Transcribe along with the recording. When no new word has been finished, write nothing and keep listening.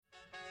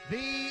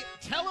The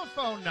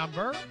telephone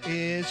number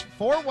is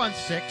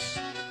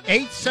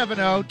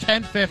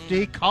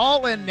 416-870-1050.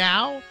 Call in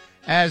now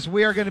as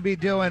we are going to be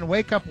doing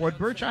Wake Up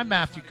Woodbridge. I'm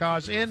Matthew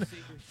Cause in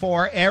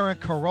for Aaron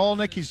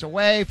Korolnik. He's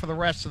away for the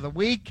rest of the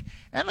week,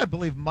 and I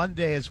believe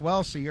Monday as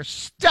well, so you're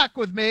stuck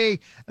with me.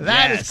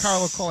 That is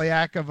Carlo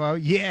Koliakovo.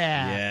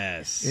 Yeah.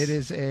 Yes. It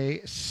is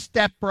a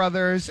Step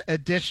Brothers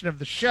edition of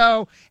the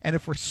show, and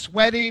if we're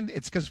sweating,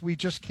 it's because we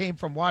just came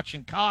from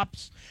watching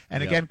Cops.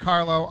 And again,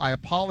 Carlo, I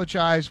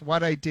apologize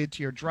what I did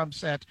to your drum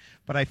set,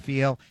 but I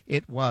feel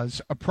it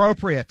was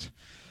appropriate.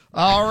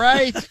 All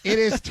right, it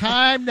is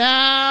time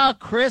now.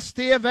 Chris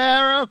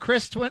Diavero,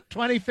 Chris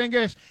 20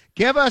 Fingers,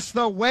 give us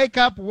the Wake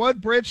Up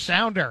Woodbridge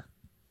sounder.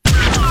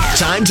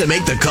 Time to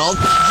make the call.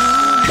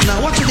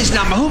 Now, what's this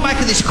number? Who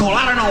making this call?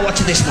 I don't know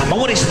what's this number.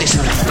 What is this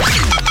number?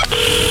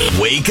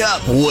 Wake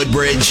up,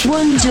 Woodbridge.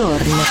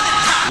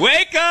 Buongiorno.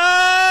 Wake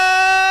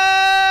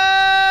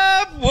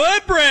up,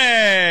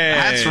 Woodbridge.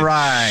 That's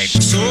right.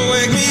 So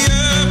wake me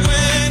up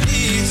when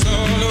it's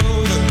all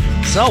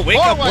over. So Wake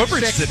Up 416.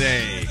 Woodbridge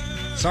today.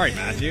 Sorry,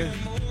 Matthew.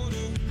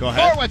 Go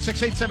ahead.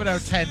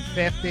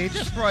 416-870-1050.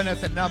 Just throwing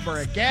out the number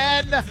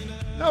again.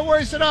 No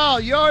worries at all.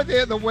 You're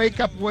the Wake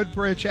Up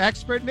Woodbridge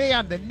expert. Me,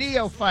 I'm the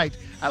neophyte.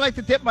 I like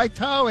to dip my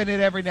toe in it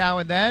every now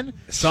and then.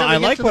 So Shall we I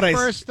get like to what the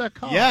first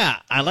call? Yeah,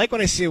 I like when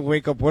I see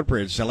Wake Up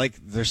Woodbridge.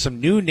 There's some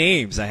new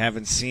names I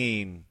haven't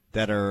seen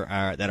that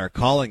are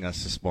calling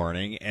us this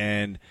morning,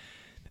 and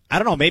I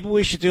don't know. Maybe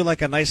we should do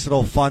like a nice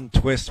little fun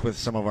twist with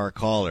some of our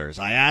callers.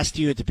 I asked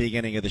you at the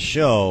beginning of the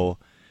show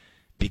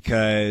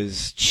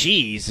because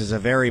Cheese is a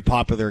very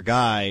popular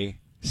guy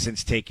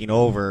since taking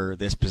over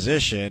this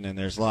position, and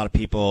there's a lot of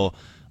people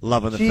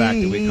loving the fact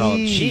that we call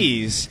him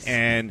Cheese.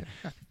 And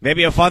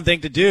maybe a fun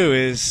thing to do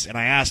is, and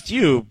I asked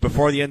you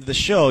before the end of the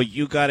show,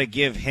 you got to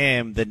give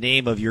him the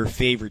name of your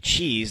favorite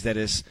cheese that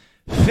is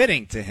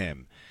fitting to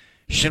him.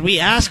 Should we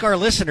ask our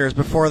listeners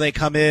before they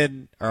come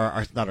in,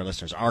 or not our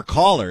listeners, our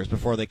callers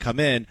before they come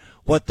in,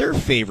 what their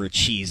favorite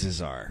cheeses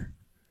are?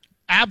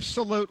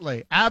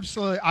 Absolutely.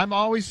 Absolutely. I'm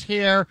always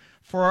here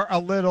for a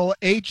little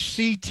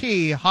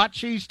HCT, hot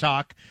cheese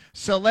talk.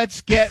 So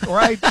let's get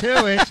right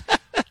to it.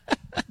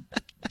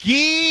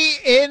 Guy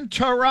in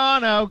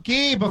Toronto.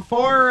 Guy,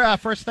 before,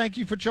 first, thank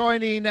you for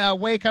joining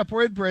Wake Up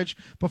Woodbridge.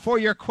 Before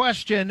your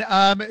question,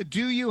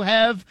 do you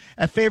have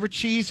a favorite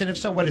cheese, and if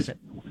so, what is it?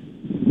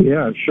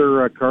 Yeah, I'm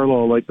sure Carlo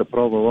will like the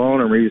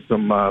provolone or maybe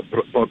some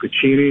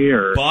bocconcini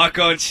or...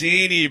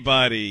 Bocconcini,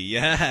 buddy.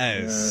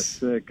 Yes.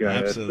 Sick guy.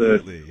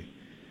 Absolutely.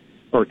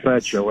 Or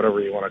fetcha,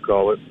 whatever you want to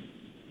call it.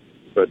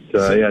 But,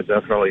 yeah,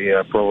 definitely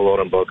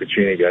provolone and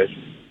bocconcini, guys.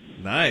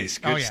 Nice.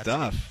 Good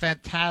stuff.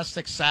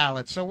 Fantastic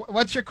salad. So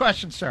what's your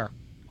question, sir?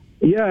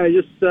 Yeah,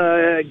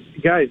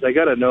 guys, I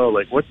got to know,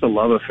 like, what's the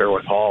love affair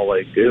with Hall?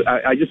 Like,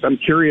 I'm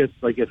curious,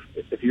 like, if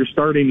you're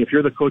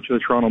the coach of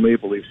the Toronto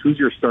Maple Leafs, who's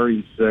your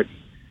starting six?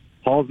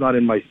 Hall's not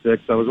in my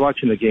six. I was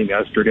watching the game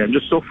yesterday. I'm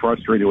just so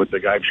frustrated with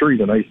the guy. I'm sure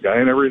he's a nice guy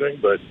and everything,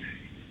 but,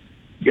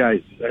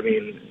 guys, I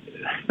mean,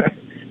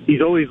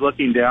 he's always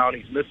looking down.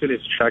 He's missing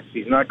his checks.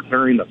 He's not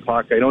clearing the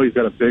puck. I know he's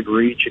got a big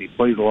reach, and he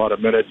plays a lot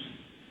of minutes.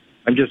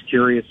 I'm just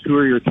curious, who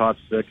are your top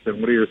six, and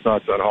what are your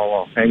thoughts on Hall?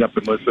 I'll hang up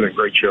and listen, and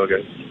great show,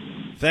 guys.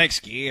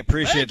 Thanks, Guy.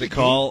 Appreciate the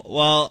call.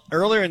 Well,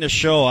 earlier in the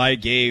show, I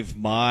gave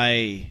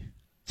my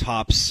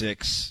top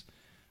six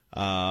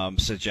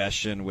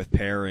suggestion with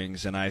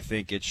pairings, and I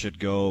think it should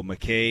go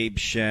McCabe,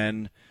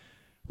 Schenn,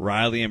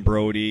 Riley, and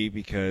Brody,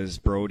 because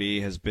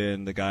Brody has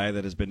been the guy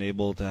that has been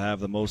able to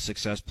have the most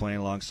success playing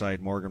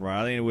alongside Morgan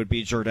Riley, and it would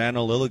be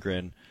Giordano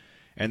Liljegren.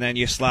 And then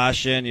you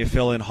slash in, you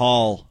fill in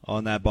Hall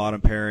on that bottom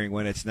pairing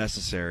when it's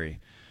necessary.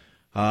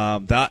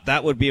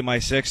 That would be my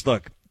six.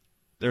 Look,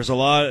 there's a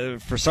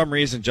lot. For some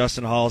reason,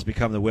 Justin Hall has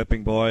become the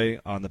whipping boy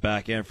on the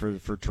back end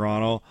for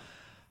Toronto.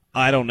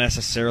 I don't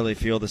necessarily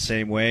feel the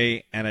same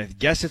way, and I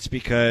guess it's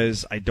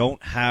because I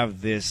don't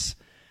have this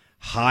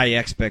high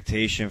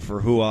expectation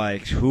for who I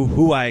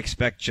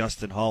expect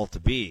Justin Hall to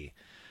be.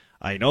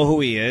 I know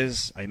who he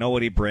is. I know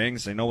what he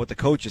brings. I know what the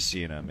coaches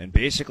see in him, and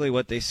basically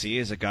what they see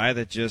is a guy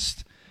that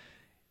just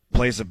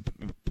is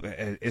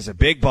a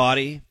big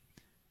body,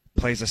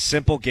 plays a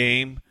simple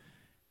game,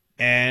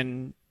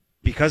 and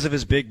because of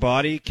his big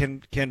body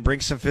can bring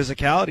some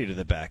physicality to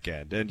the back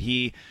end. And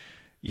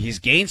he's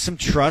gained some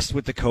trust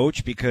with the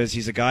coach because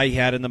he's a guy he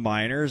had in the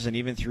minors, and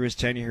even through his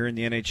tenure here in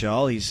the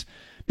NHL, he's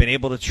been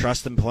able to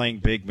trust him playing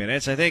big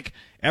minutes. I think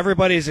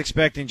everybody's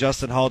expecting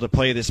Justin Hall to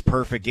play this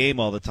perfect game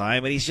all the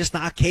time, and he's just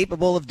not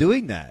capable of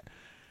doing that.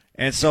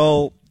 And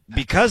so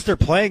because they're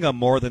playing him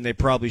more than they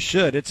probably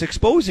should, it's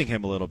exposing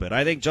him a little bit.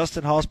 I think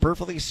Justin Hall's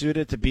perfectly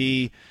suited to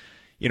be,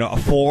 a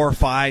 4,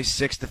 5,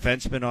 6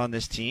 defenseman on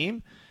this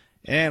team.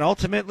 And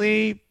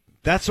ultimately,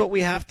 that's what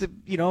we have to,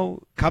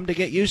 come to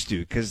get used to,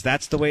 because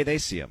that's the way they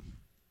see him.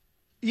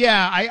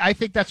 Yeah, I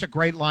think that's a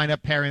great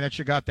lineup pairing that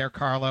you got there,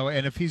 Carlo.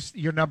 And if he's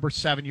your number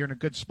 7, you're in a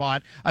good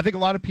spot. I think a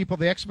lot of people,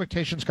 the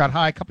expectations got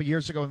high a couple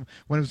years ago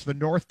when it was the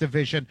North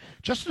Division.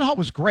 Justin Hall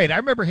was great. I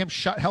remember him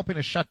helping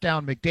to shut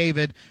down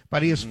McDavid,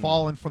 but he has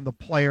fallen from the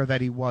player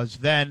that he was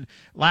then.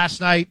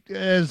 Last night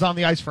is on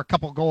the ice for a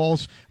couple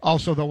goals.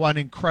 Also, the one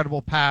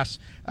incredible pass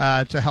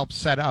to help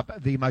set up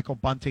the Michael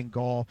Bunting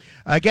goal.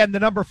 Again, the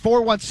number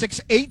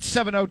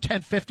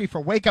 416-870-1050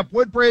 for Wake Up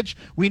Woodbridge.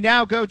 We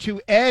now go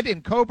to Ed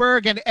in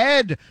Coburg. And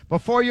Ed,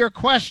 before your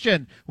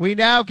question, we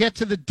now get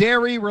to the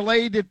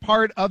dairy-related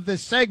part of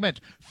this segment.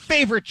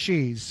 Favorite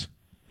cheese?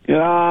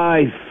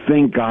 I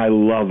think I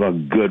love a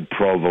good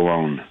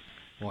provolone.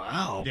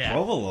 Wow, Yeah.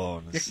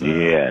 provolone. Yes.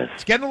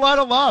 It's getting a lot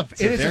of love.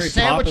 It is a very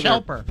sandwich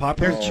helper.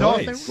 popular There's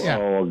choice. nothing- yeah.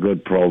 Oh, a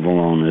good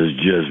provolone is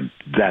just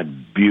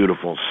that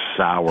beautiful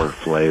sour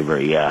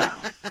flavor. Yeah,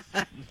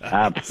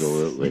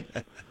 absolutely.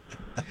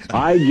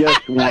 I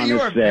just want You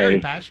to are very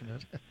say,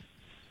 passionate.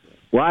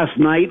 last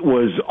night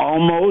was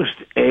almost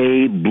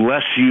a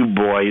bless you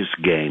boys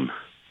game.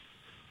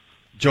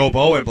 Joe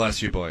Bowen,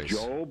 bless you, boys.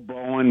 Joe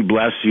Bowen,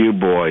 bless you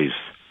boys.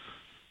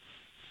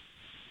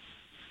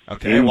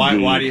 Okay,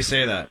 why do you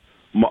say that?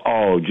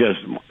 Oh, just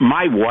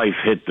my wife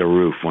hit the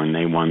roof when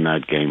they won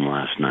that game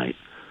last night.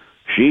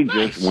 She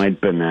just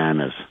went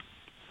bananas.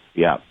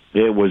 Yeah,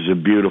 it was a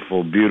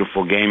beautiful,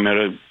 beautiful game at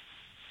a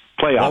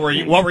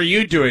playoff. What were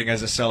you doing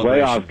as a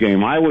celebration? Playoff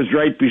game. I was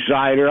right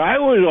beside her. I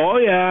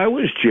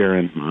was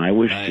cheering.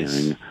 Nice.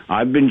 Cheering.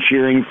 I've been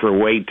cheering for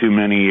way too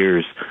many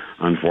years,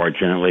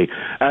 unfortunately.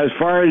 As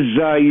far as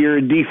your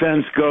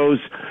defense goes,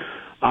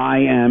 I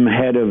am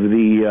head of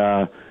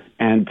the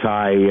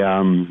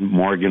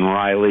anti-Morgan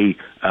Riley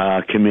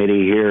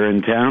committee here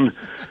in town.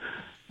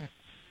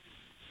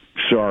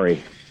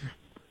 Sorry.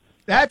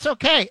 That's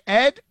okay.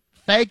 Ed,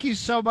 thank you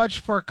so much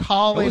for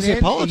calling What was he in.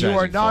 apologizing You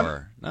are not,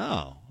 for?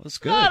 No, that's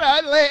good.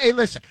 Hey,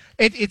 listen,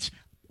 it's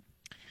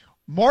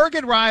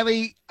Morgan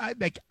Riley. I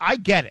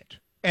get it.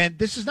 And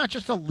this is not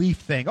just a Leaf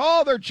thing.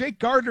 Oh, they're Jake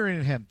Gardner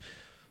in him.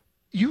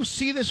 You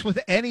see this with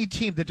any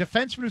team. The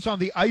defenseman who's on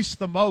the ice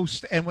the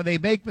most, and when they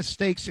make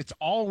mistakes, it's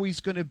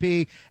always going to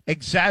be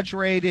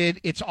exaggerated.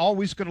 It's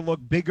always going to look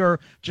bigger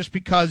just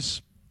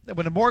because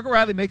when a Morgan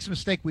Riley makes a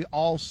mistake, we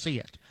all see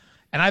it.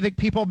 And I think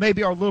people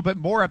maybe are a little bit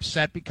more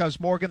upset because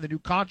Morgan, the new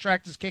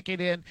contract is kicking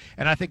in,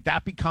 and I think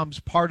that becomes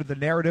part of the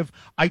narrative.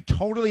 I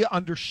totally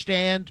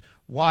understand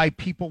why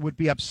people would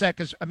be upset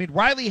because, I mean,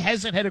 Riley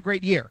hasn't had a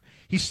great year.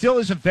 He still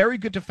is a very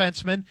good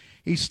defenseman.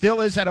 He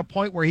still is at a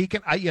point where he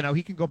can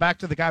go back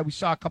to the guy we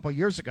saw a couple of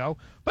years ago,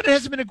 but it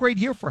hasn't been a great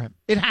year for him.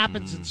 It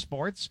happens in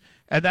sports,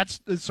 and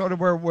that's sort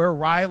of where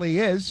Riley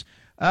is.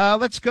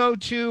 Let's go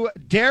to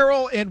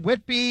Daryl in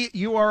Whitby.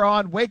 You are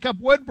on Wake Up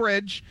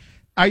Woodbridge.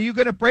 Are you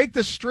going to break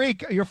the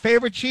streak? Your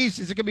favorite cheese?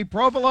 Is it going to be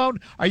provolone?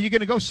 Are you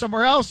going to go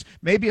somewhere else?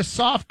 Maybe a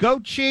soft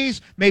goat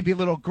cheese? Maybe a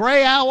little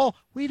gray owl?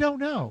 We don't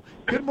know.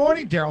 Good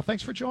morning, Daryl.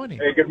 Thanks for joining.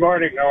 Hey, good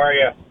morning. How are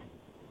you?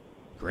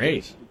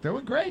 Great.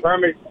 Doing great.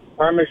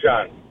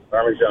 Parmesan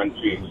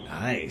cheese.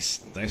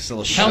 Nice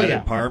little Hell shredded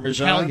yeah.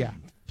 Parmesan. Hell yeah.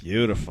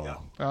 Beautiful.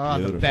 Oh,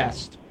 Beautiful. the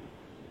best.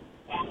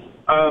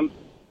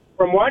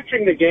 From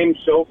watching the game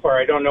so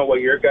far, I don't know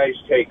what your guys'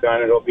 take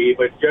on it will be,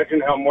 but judging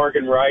how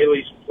Morgan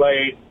Riley's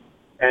played,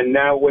 and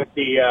now with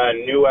the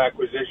new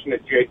acquisition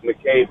of Jake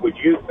McCabe, would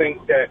you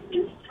think that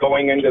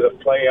going into the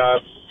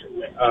playoffs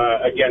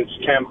against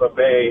Tampa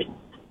Bay,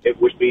 it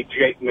would be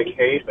Jake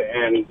McCabe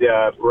and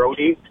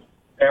Brody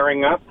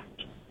pairing up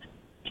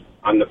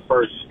on the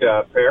first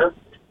pair?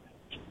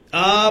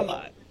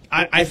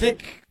 I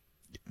think.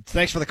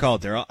 Thanks for the call,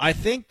 Daryl. I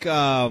think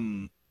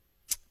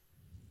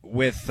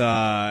with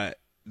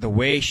the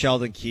way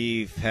Sheldon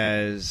Keefe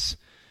has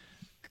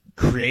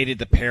created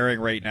the pairing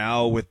right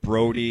now with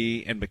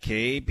Brody and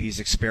McCabe,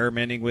 he's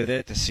experimenting with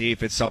it to see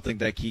if it's something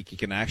that he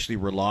can actually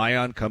rely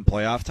on come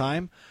playoff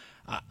time.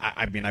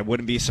 I mean, I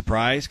wouldn't be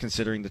surprised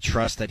considering the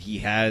trust that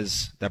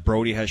that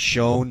Brody has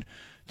shown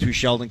to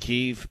Sheldon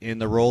Keefe in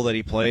the role that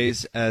he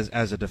plays as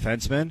a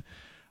defenseman.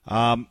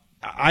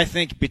 I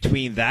think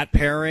between that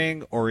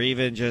pairing or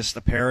even just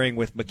a pairing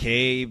with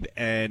McCabe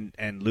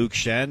and Luke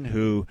Schenn,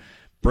 who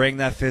bring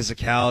that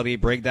physicality,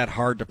 bring that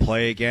hard to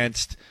play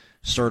against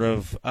sort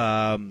of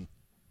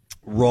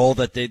role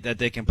that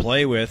they can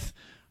play with,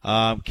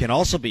 can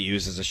also be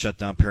used as a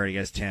shutdown pairing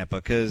against Tampa.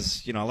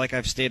 Because, like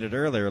I've stated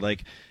earlier,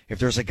 like if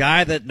there's a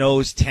guy that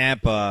knows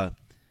Tampa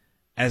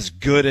as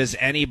good as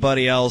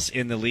anybody else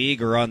in the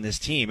league or on this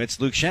team, it's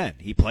Luke Schenn.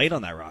 He played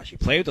on that roster. He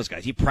played with those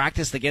guys. He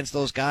practiced against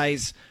those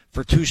guys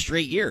for 2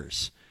 straight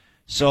years.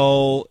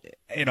 So,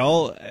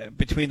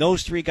 between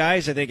those 3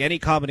 guys, I think any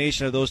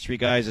combination of those 3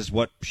 guys is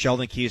what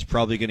Sheldon Keefe is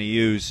probably going to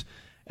use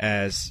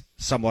as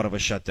somewhat of a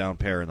shutdown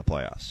pair in the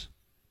playoffs.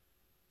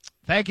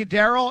 Thank you,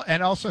 Daryl,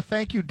 and also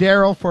thank you,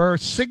 Daryl, for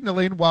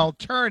signaling while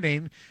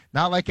turning.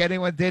 Not like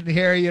anyone didn't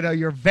hear,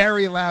 your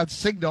very loud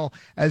signal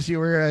as you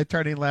were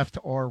turning left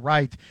or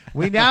right.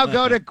 We now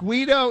go to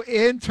Guido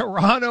in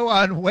Toronto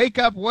on Wake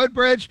Up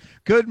Woodbridge.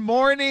 Good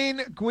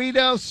morning,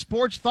 Guido.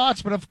 Sports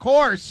thoughts, but of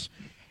course,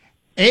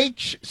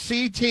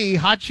 HCT,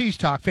 Hot Cheese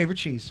Talk. Favorite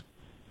cheese?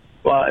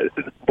 Well,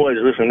 boys,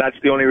 listen, that's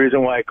the only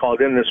reason why I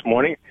called in this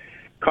morning.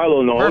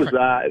 Carlo knows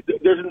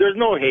there's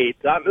no hate.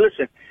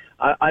 Listen,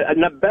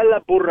 una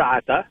bella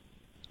burrata,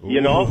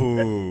 you know.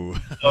 Ooh.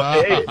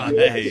 Okay.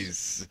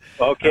 Nice.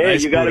 Okay,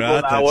 nice you got to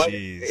go that way.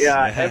 cheese.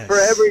 Yeah, Yes. and for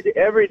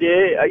every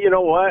day, you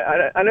know what?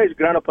 I know it's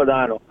Grana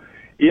Padano.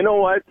 You know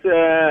what?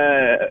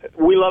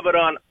 We love it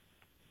on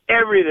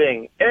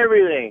everything.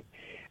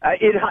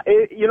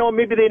 You know,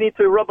 maybe they need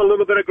to rub a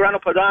little bit of Grana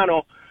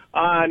Padano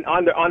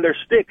on their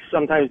sticks.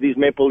 Sometimes these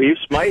Maple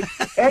Leafs might.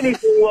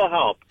 Anything will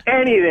help.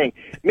 Anything.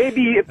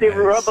 Maybe if they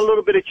rub a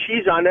little bit of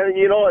cheese on it,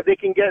 you know, they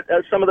can get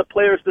some of the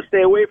players to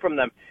stay away from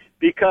them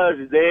because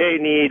they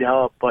need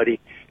help, buddy.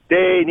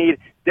 They need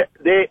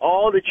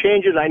all the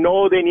changes. I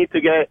know they need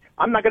to get.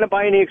 I'm not going to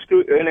buy any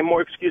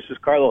more excuses,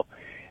 Carlo,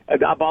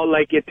 about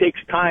like it takes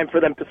time for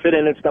them to fit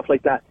in and stuff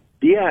like that.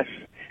 Yes,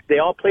 they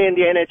all play in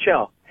the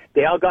NHL.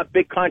 They all got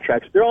big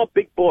contracts. They're all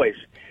big boys.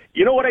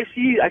 You know what I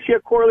see? I see a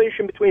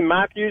correlation between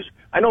Matthews.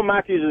 I know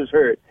Matthews is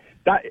hurt.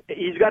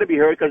 He's got to be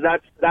hurt because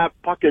that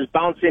puck is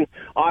bouncing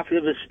off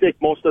of his stick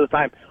most of the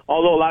time.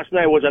 Although last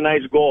night was a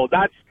nice goal.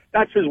 That's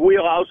his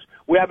wheelhouse.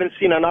 We haven't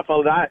seen enough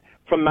of that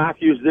from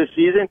Matthews this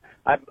season.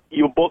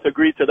 You both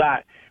agree to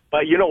that.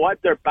 But you know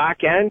what? Their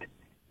back end,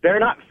 they're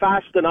not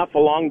fast enough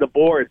along the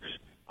boards.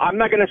 I'm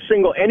not going to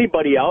single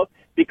anybody out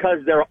because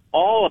they're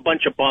all a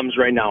bunch of bums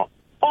right now.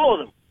 All of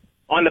them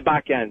on the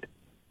back end.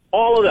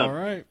 All of them. All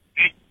right.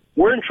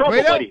 We're in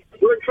trouble, buddy.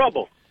 We're in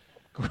trouble.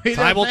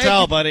 Time will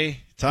tell, buddy.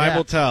 Time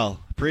will tell.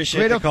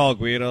 Appreciate the call,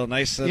 Guido.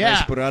 Nice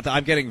burrata.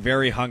 I'm getting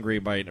very hungry,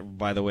 by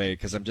the way,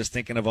 because I'm just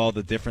thinking of all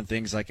the different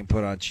things I can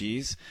put on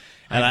cheese.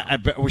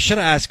 And we should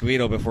have asked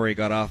Guido before he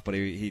got off, but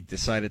he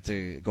decided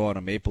to go on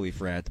a Maple Leaf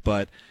rant.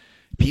 But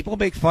people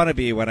make fun of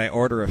me when I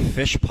order a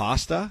fish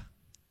pasta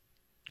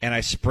and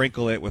I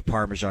sprinkle it with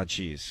Parmesan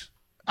cheese.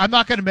 I'm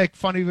not going to make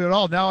fun of you at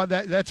all. No,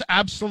 that's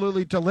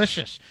absolutely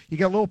delicious. You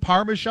get a little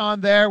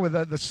Parmesan there with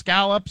the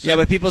scallops. Yeah,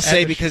 but people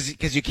say because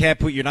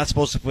you're not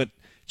supposed to put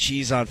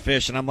cheese on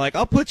fish, and I'm like,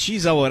 I'll put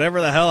cheese on whatever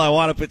the hell I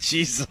want to put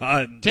cheese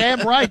on.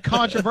 Damn right,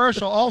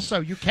 controversial. Also,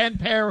 you can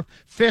pair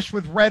fish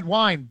with red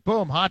wine.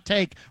 Boom, hot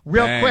take.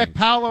 Real quick,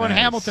 Paolo and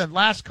Hamilton,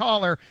 last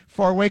caller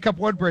for Wake Up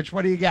Woodbridge.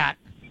 What do you got?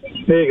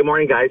 Hey, good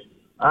morning, guys.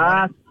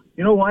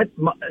 You know what?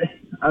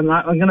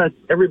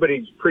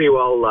 Everybody's pretty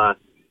well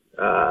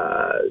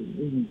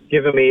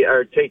giving me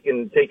or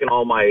taking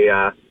all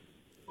my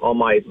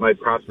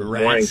props this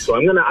morning. So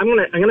I'm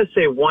gonna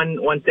say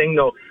one thing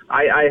though.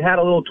 I had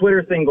a little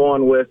Twitter thing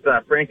going with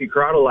Frankie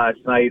Corrado last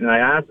night, and I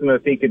asked him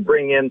if he could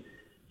bring in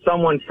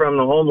someone from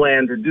the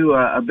homeland to do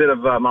a bit of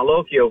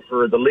Malocchio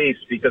for the Leafs,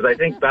 because I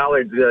think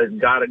Ballard's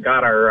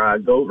got our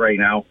goat right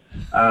now.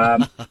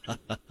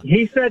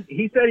 He said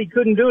he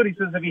couldn't do it. He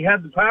says if he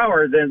had the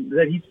power, then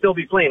he'd still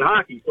be playing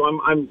hockey. So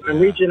I'm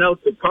reaching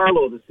out to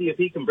Carlo to see if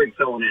he can bring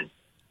someone in.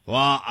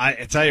 Well,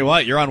 I tell you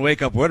what, you're on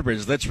Wake Up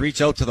Woodbridge. Let's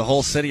reach out to the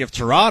whole city of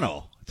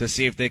Toronto to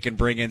see if they can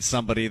bring in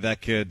somebody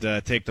that could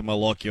take the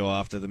Malocchio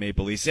off to the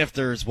Maple Leafs, if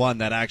there's one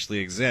that actually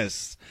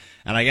exists.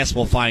 And I guess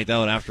we'll find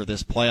out after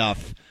this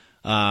playoff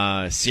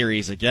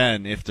series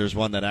again if there's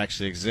one that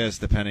actually exists,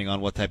 depending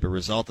on what type of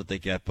result that they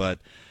get. But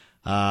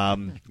a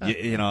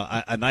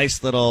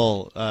nice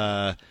little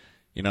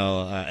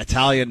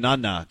Italian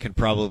nonna can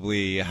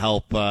probably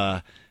help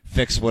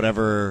fix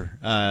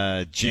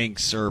whatever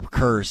jinx or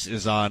curse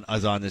is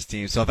on this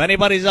team. So if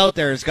anybody's out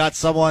there has got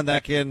someone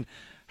that can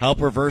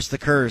help reverse the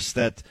curse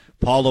that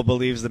Paulo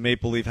believes the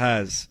Maple Leaf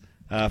has,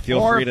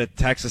 feel free to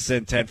text us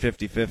in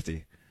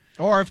 105050.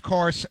 Or, of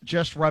course,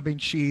 just rubbing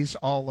cheese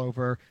all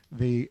over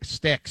the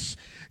sticks.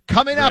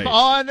 Coming up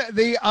on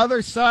the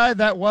other side,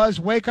 that was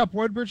Wake Up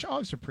Woodbridge.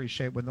 Always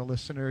appreciate when the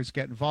listeners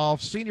get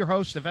involved. Senior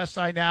host of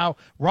SI Now,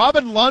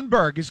 Robin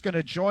Lundberg, is going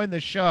to join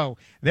the show.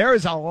 There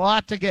is a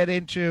lot to get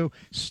into,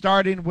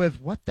 starting with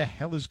what the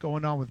hell is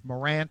going on with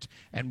Morant,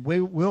 and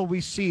will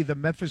we see the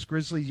Memphis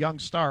Grizzlies young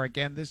star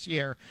again this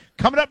year?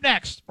 Coming up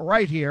next,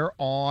 right here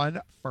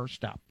on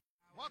First Up.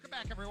 Welcome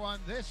back, everyone.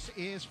 This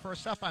is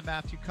First Up. I'm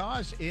Matthew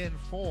Cause, in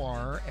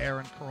for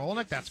Aaron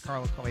Korolnik. That's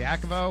Carlo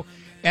Koliakovo.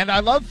 And I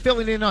love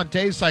filling in on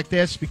days like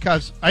this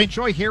because I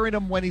enjoy hearing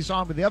him when he's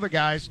on with the other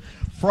guys.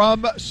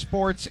 From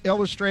Sports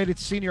Illustrated,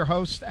 senior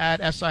host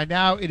at SI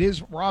Now, it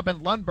is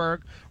Robin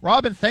Lundberg.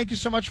 Robin, thank you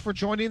so much for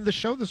joining the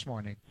show this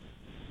morning.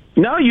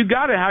 No, you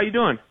got it. How you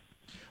doing?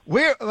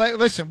 We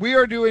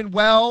are doing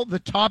well. The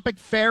Topic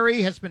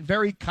Fairy has been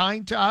very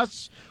kind to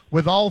us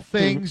with all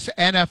things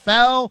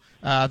NFL.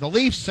 The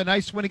Leafs, a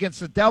nice win against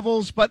the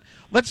Devils. But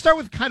let's start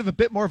with kind of a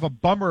bit more of a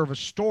bummer of a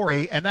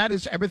story, and that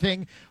is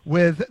everything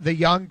with the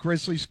young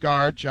Grizzlies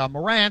guard, Ja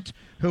Morant,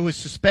 who was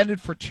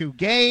suspended for 2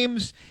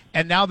 games,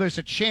 and now there's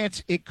a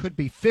chance it could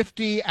be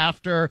 50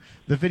 after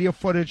the video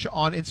footage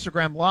on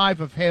Instagram Live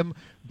of him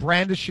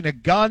brandishing a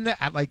gun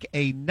at like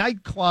a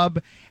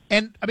nightclub.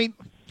 And, I mean,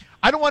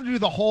 I don't want to do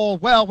the whole,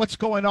 what's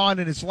going on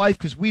in his life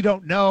because we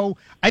don't know.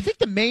 I think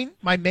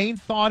my main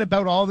thought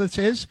about all this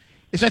is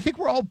I think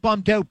we're all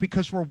bummed out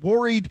because we're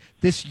worried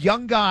this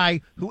young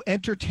guy who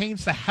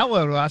entertains the hell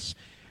out of us,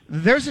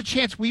 there's a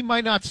chance we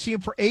might not see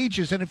him for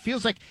ages, and it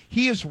feels like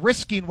he is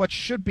risking what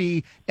should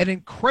be an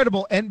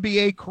incredible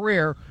NBA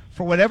career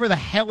for whatever the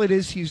hell it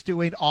is he's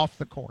doing off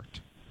the court.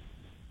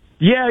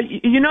 Yeah,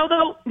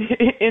 though,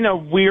 in a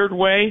weird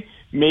way,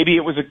 maybe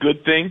it was a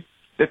good thing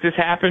that this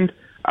happened,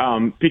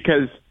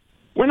 because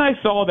when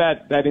I saw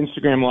that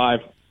Instagram Live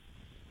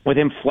with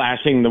him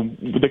flashing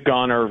the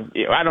gun, or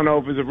I don't know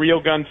if it was a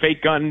real gun,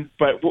 fake gun,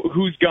 but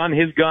whose gun,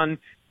 his gun,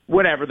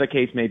 whatever the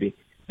case may be,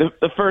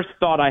 the first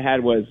thought I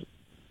had was,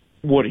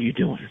 what are you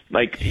doing?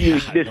 Like,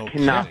 this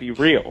cannot be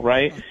real,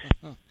 right?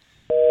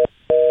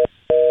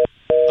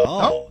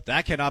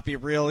 That cannot be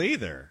real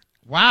either.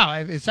 Wow,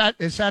 is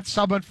that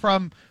someone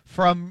from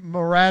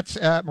Morant's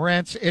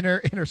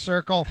inner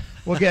circle?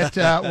 We'll get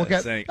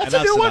Saying, that's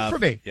a new one enough. for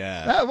me.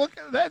 Yeah,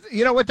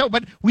 you know what though?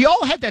 But we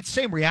all had that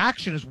same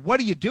reaction: is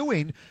what are you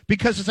doing?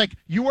 Because it's like,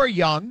 you are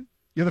young,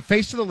 you're the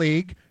face of the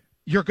league,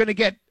 you're going to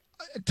get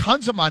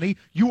tons of money,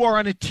 you are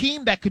on a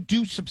team that could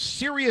do some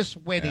serious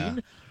winning.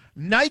 Yeah.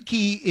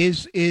 Nike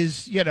is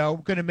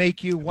going to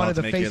make you one of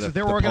the faces of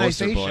their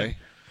organization.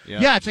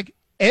 Yeah, it's like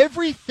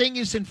everything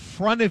is in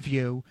front of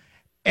you,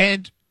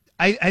 and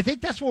I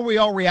think that's where we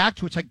all react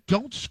to. It's like,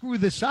 don't screw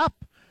this up,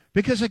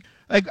 because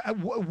like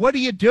what are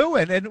you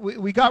doing? And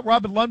we got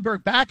Robin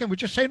Lundberg back, and we're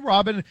just saying,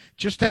 Robin,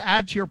 just to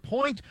add to your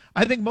point,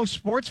 I think most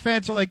sports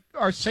fans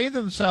are saying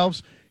to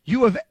themselves,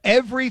 you have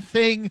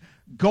everything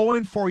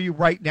going for you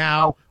right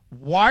now.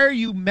 Why are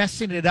you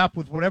messing it up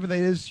with whatever that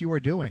is you are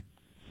doing?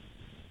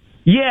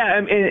 Yeah,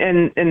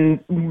 and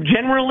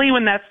generally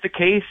when that's the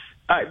case,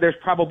 there's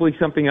probably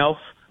something else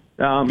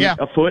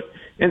afoot,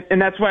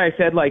 and that's why I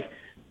said,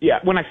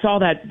 when I saw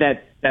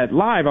that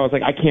live, I was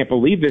like, I can't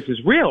believe this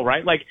is real,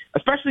 right? Like,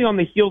 especially on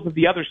the heels of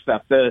the other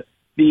stuff,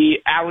 the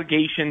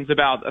allegations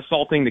about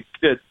assaulting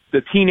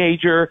the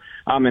teenager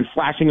and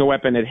flashing a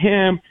weapon at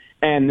him,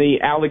 and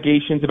the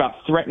allegations about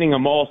threatening a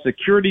mall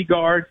security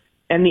guard,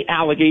 and the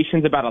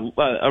allegations about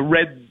a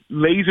red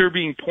laser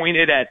being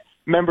pointed at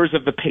members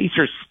of the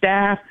Pacers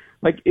staff.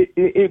 Like,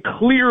 it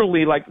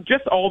clearly,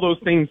 just all those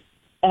things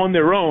on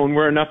their own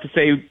were enough to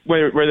say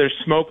where there's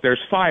smoke,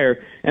 there's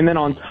fire. And then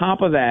on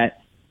top of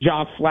that,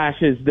 Ja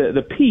flashes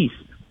the piece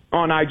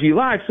on IG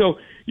Live. So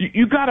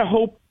you got to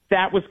hope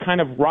that was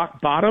kind of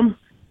rock bottom,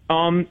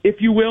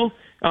 if you will.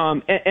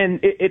 And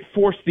it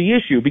forced the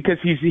issue, because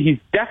he's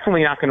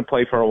definitely not going to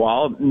play for a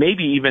while,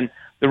 maybe even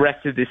the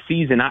rest of this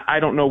season. I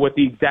don't know what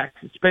the exact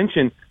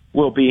suspension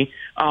will be.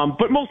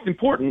 But most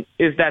important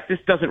is that this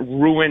doesn't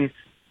ruin,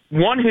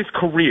 one, his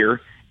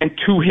career, and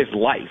two, his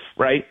life,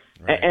 right?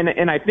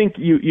 And I think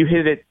you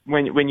hit it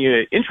when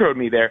you introed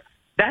me there.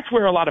 That's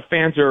where a lot of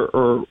fans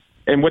are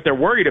and what they're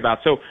worried about.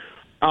 So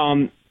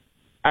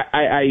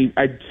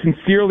I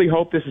sincerely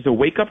hope this is a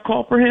wake-up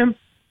call for him,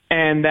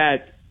 and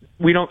that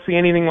we don't see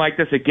anything like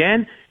this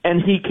again,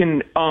 and he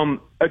can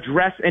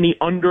address any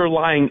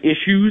underlying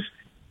issues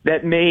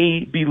that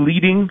may be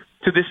leading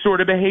to this sort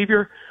of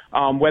behavior.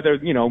 Whether,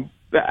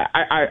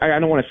 I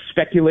don't want to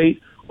speculate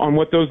on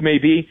what those may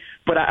be,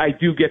 but I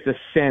do get the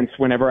sense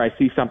whenever I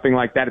see something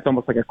like that, it's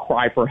almost like a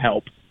cry for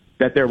help,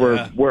 that there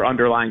were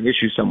underlying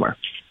issues somewhere.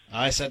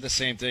 I said the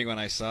same thing when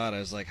I saw it. I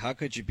was like, how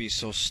could you be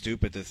so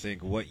stupid to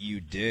think what you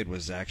did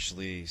was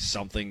actually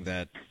something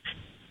that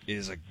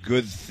is a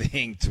good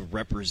thing to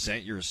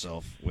represent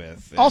yourself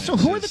with? And also,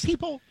 who are the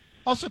people?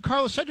 Also,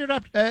 Carlo, set it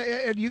up,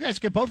 and you guys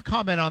can both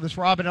comment on this,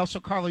 Rob, and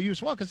also Carlo, you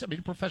as well, because you're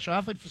a professional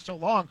athlete for so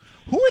long.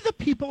 Who are the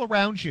people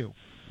around you?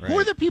 Right. Who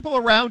are the people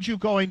around you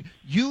going,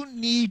 you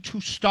need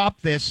to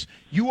stop this?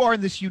 You are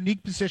in this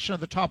unique position of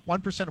the top 1%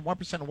 and 1% and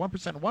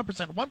 1% and 1%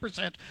 and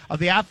 1% of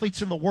the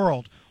athletes in the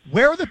world.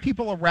 Where are the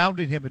people around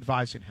him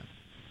advising him?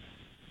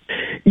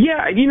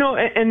 Yeah,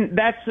 and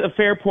that's a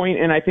fair point,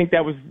 and I think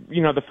that was,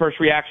 the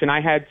first reaction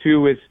I had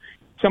to is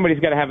somebody's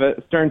got to have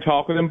a stern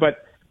talk with him.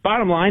 But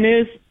bottom line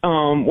is,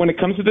 when it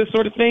comes to this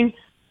sort of thing,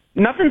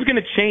 nothing's going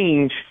to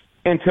change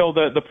until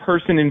the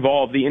person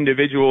involved, the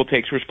individual,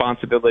 takes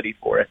responsibility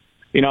for it.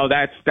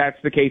 That's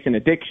the case in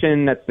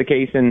addiction. That's the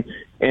case in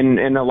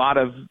a lot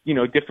of,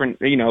 different,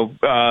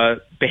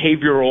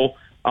 behavioral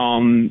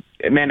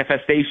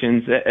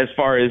manifestations. As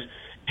far as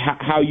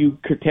how you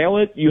curtail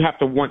it, you have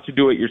to want to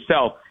do it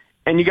yourself.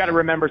 And you got to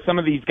remember, some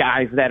of these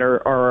guys that are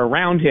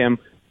around him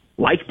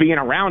like being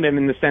around him,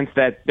 in the sense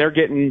that they're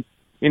getting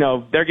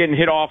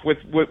hit off with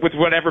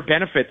whatever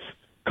benefits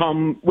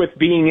come with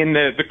being in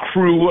the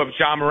crew of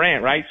Ja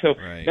Morant, right? So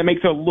that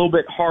makes it a little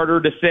bit harder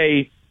to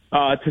say,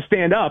 to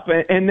stand up.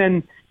 And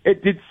then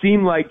it did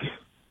seem like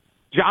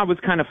Ja was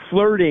kind of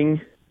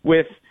flirting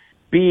with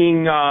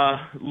being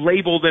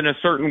labeled in a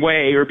certain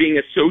way or being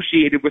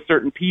associated with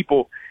certain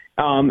people.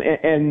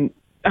 And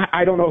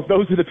I don't know if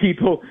those are the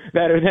people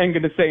that are then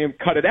going to say,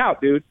 cut it out,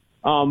 dude.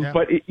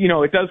 But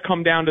it does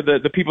come down to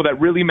the people that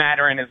really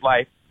matter in his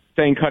life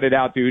saying, cut it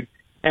out, dude.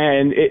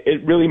 And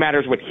it really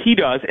matters what he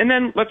does. And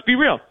then let's be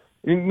real.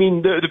 I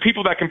mean, the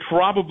people that can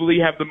probably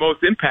have the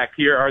most impact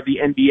here are the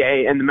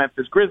NBA and the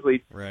Memphis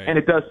Grizzlies. Right. And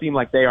it does seem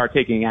like they are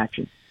taking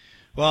action.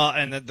 Well,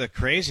 and the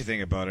crazy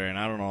thing about it, and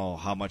I don't know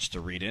how much to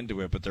read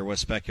into it, but there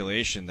was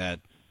speculation that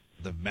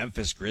the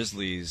Memphis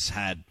Grizzlies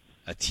had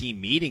a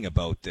team meeting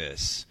about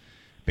this,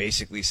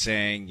 basically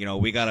saying,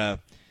 we gotta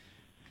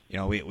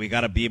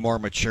be more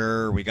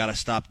mature. We gotta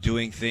stop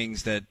doing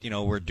things that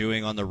we're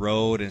doing on the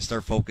road and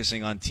start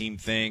focusing on team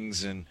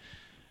things. And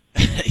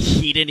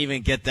he didn't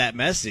even get that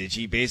message.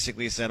 He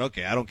basically said,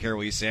 "Okay, I don't care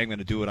what you say. I'm going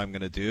to do what I'm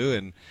going to do."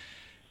 And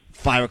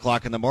 5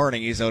 o'clock in the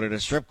morning, he's out at a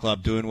strip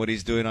club doing what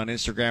he's doing on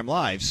Instagram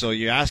Live. So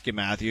you ask him,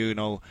 Matthew,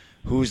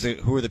 who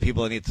are the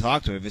people that need to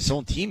talk to him? If his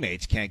own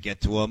teammates can't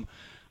get to him,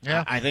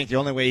 yeah. I think the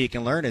only way he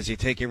can learn is you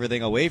take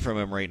everything away from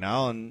him right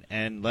now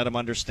and let him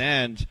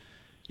understand,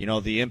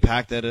 the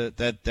impact that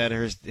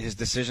his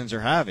decisions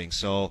are having.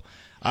 So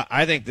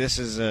I think this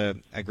is a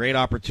great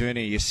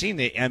opportunity. You've seen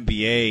the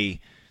NBA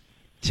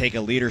take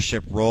a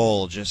leadership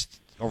role just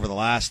over the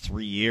last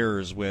 3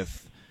 years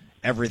with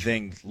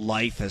everything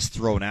life has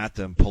thrown at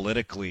them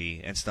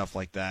politically and stuff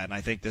like that. And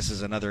I think this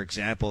is another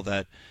example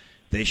that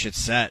they should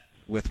set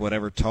with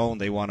whatever tone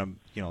they want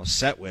to,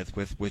 set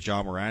with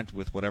Ja Morant,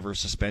 with whatever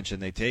suspension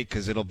they take,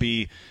 because it'll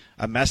be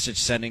a message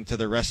sending to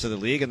the rest of the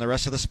league and the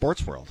rest of the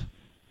sports world.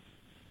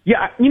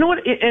 Yeah, you know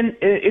what? And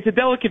it's a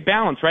delicate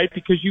balance, right?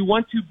 Because you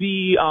want to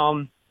be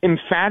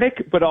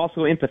emphatic but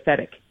also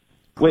empathetic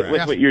with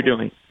what you're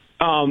doing.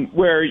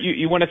 Where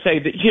you want to say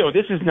that,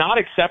 this is not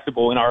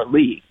acceptable in our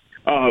league.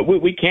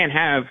 We can't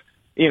have,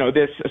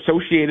 this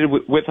associated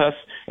with us,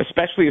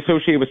 especially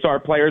associated with star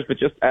players, but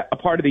just a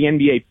part of the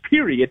NBA,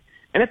 period.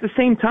 And at the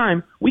same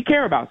time, we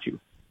care about you.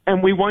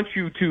 And we want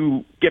you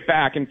to get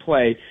back and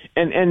play.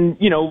 And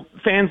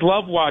fans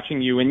love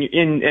watching you. And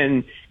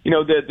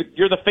you're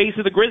the face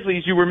of the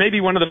Grizzlies. You were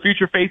maybe one of the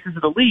future faces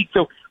of the league.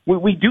 So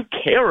we do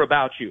care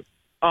about you.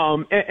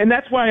 And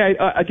that's why,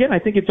 I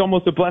think it's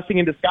almost a blessing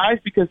in disguise,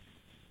 because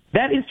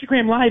that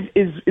Instagram Live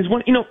is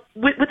one,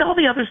 with all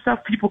the other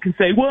stuff, people can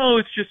say, well,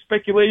 it's just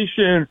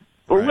speculation,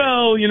 or, right.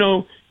 Well,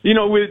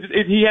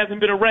 if he hasn't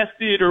been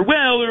arrested, or,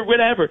 well, or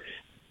whatever.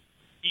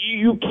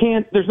 You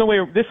can't, there's no way,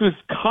 this was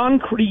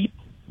concrete.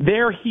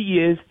 There he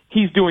is.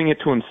 He's doing it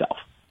to himself.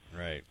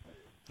 Right.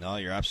 No,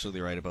 you're absolutely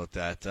right about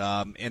that.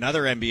 In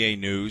other NBA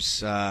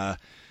news,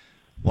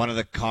 one of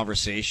the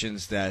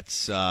conversations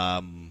that's,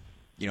 guarding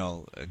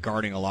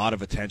a lot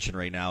of attention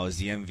right now is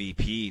the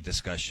MVP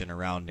discussion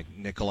around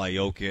Nikola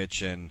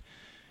Jokic and,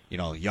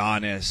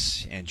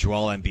 Giannis and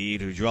Joel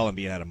Embiid, who Joel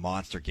Embiid had a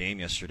monster game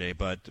yesterday.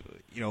 But,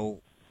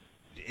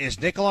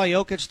 is Nikola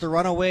Jokic the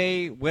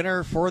runaway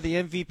winner for the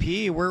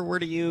MVP? Where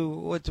do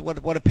you,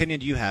 what opinion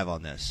do you have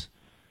on this?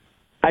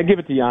 I give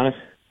it to Giannis.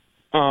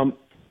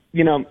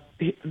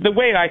 The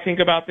way I think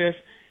about this,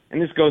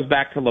 and this goes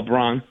back to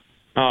LeBron,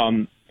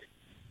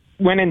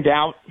 when in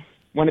doubt,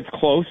 when it's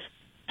close,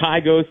 tie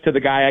goes to the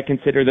guy I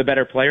consider the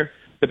better player,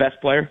 the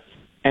best player.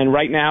 And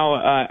right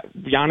now,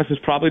 Giannis is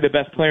probably the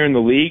best player in the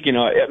league.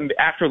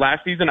 After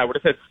last season, I would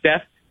have said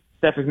Steph.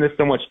 Steph has missed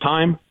so much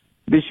time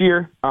this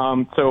year.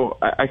 So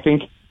I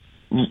think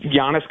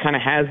Giannis kind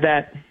of has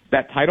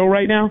that title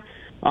right now.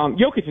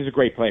 Jokic is a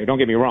great player, don't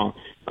get me wrong.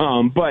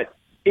 But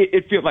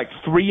it feels like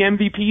 3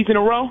 MVPs in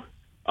a row.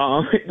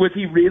 Was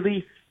he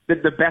really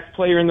the best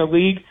player in the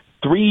league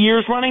 3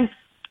 years running?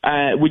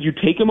 Would you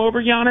take him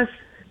over Giannis?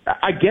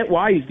 I get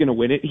why he's going to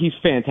win it. He's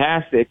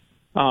fantastic.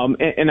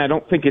 And I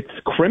don't think it's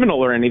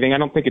criminal or anything. I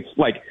don't think it's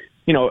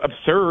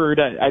absurd.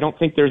 I don't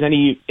think there's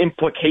any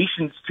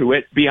implications to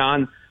it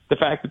beyond the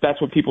fact that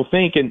that's what people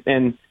think.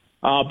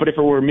 But if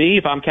it were me,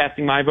 if I'm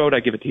casting my vote,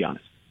 I'd give it to Giannis.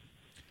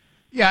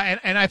 Yeah,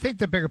 and I think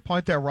the bigger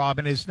point there,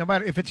 Robin, is no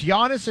matter if it's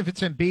Giannis, if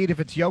it's Embiid, if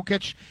it's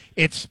Jokic,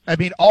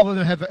 all of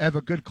them have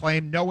a good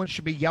claim. No one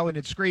should be yelling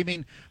and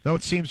screaming, though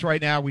it seems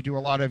right now we do a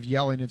lot of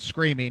yelling and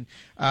screaming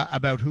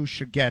about who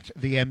should get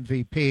the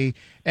MVP.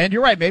 And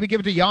you're right, maybe give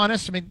it to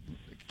Giannis.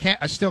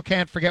 I still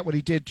can't forget what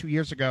he did 2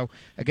 years ago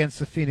against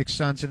the Phoenix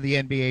Suns in the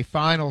NBA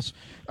Finals.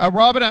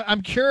 Robin,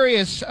 I'm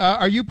curious,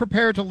 are you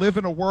prepared to live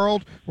in a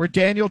world where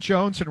Daniel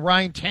Jones and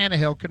Ryan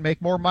Tannehill can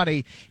make more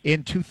money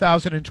in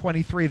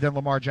 2023 than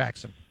Lamar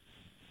Jackson?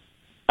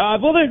 That's I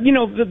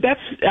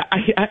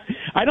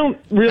don't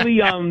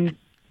really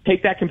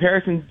take that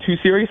comparison too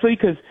seriously,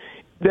 because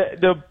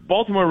the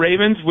Baltimore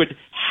Ravens would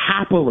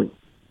happily,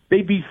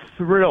 they'd be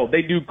thrilled,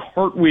 they'd do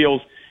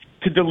cartwheels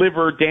to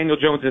deliver Daniel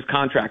Jones'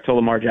 contract to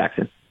Lamar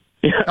Jackson.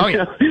 Oh,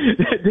 yeah.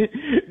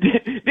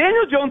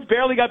 Daniel Jones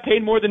barely got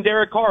paid more than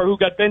Derek Carr, who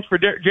got benched for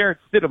Jarrett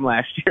Stidham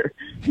last year.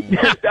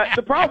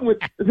 The problem with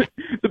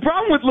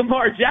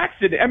Lamar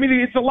Jackson,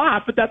 it's a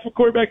lot, but that's what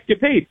quarterbacks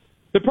get paid.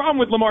 The problem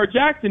with Lamar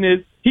Jackson is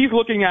he's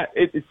looking at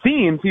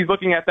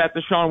that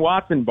Deshaun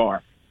Watson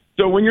bar.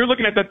 So when you're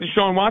looking at that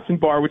Deshaun Watson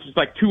bar, which is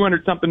like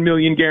 200-something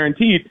million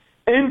guaranteed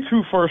and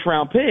 2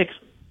 first-round picks,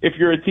 if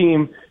you're a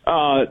team,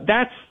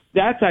 that's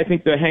I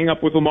think the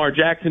hang-up with Lamar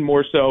Jackson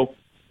more so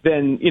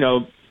than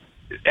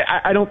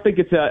I don't think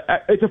it's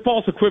a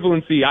false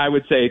equivalency, I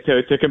would say,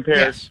 to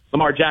compare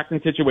Lamar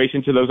Jackson's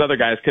situation to those other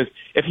guys, because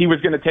if he was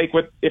going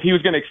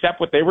to accept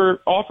what they were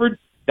offered,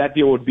 that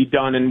deal would be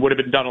done and would have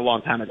been done a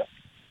long time ago.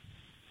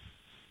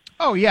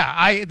 Oh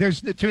yeah,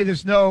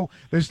 there's no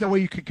way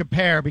you can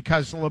compare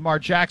because the Lamar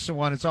Jackson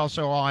one is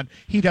also on.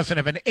 He doesn't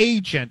have an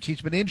agent.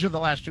 He's been injured the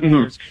last 2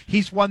 years.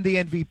 He's won the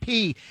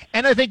MVP,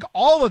 and I think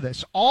all of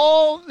this,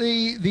 all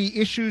the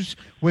issues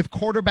with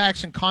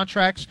quarterbacks and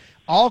contracts,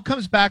 all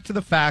comes back to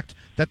the fact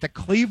that the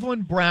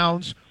Cleveland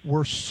Browns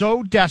were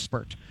so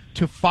desperate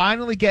to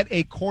finally get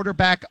a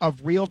quarterback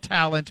of real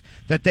talent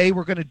that they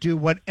were going to do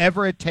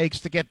whatever it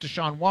takes to get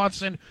Deshaun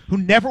Watson, who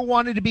never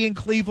wanted to be in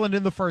Cleveland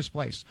in the first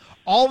place.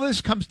 All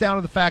this comes down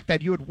to the fact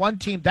that you had one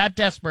team that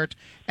desperate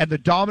and the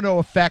domino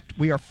effect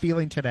we are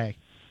feeling today.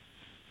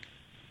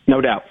 No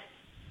doubt.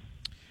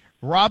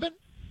 Robin,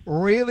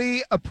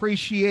 really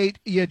appreciate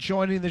you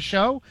joining the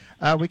show.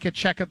 We can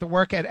check out the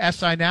work at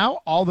SI Now.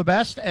 All the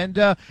best, and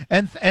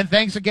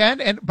thanks again.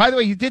 And by the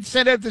way, you did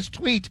send out this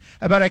tweet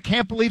about I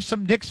can't believe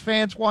some Knicks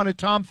fans wanted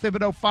Tom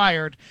Thibodeau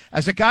fired.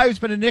 As a guy who's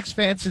been a Knicks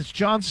fan since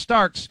John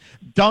Starks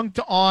dunked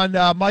on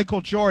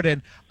Michael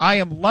Jordan, I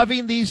am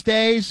loving these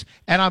days,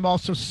 and I'm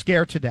also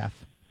scared to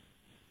death.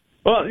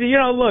 Well,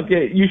 look,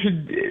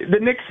 the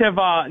Knicks have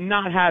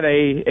not had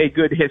a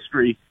good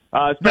history,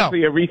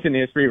 especially a recent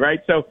history,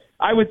 right? So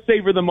I would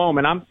savor the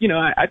moment.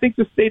 I think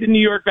the state of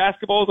New York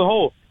basketball as a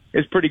whole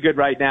is pretty good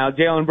right now.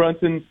 Jalen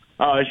Brunson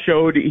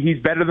showed he's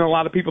better than a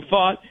lot of people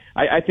thought.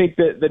 I think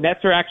that the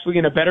Nets are actually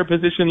in a better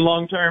position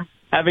long term,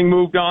 having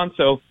moved on.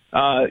 So,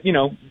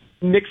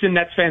 Knicks and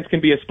Nets fans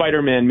can be a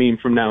Spider-Man meme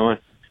from now on.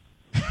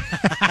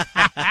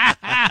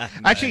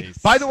 Actually,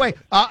 by the way,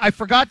 I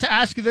forgot to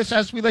ask you this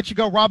as we let you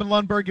go. Robin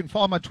Lundberg, and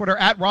follow him on Twitter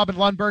at Robin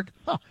Lundberg.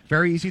 Oh,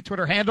 very easy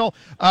Twitter handle.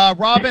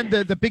 Robin,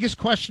 the biggest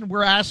question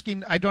we're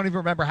asking, I don't even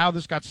remember how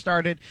this got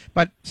started,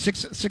 but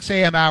 6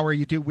 a.m. hour,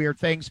 you do weird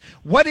things.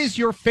 What is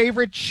your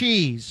favorite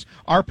cheese?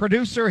 Our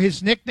producer,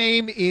 his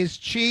nickname is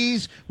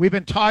Cheese. We've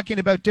been talking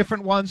about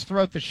different ones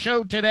throughout the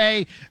show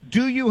today.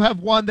 Do you have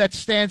one that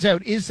stands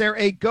out? Is there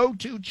a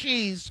go-to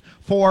cheese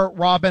for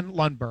Robin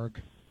Lundberg?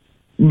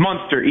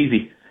 Munster,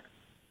 easy.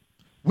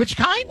 Which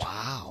kind?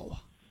 Wow.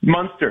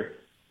 Munster.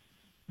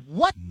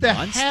 What the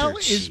hell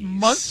is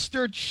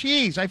Munster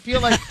cheese? I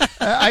feel like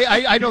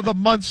I know the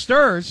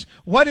Munsters.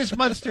 What is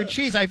Munster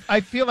cheese?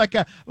 I feel like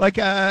a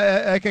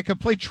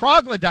complete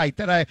troglodyte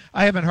that I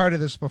haven't heard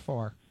of this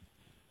before.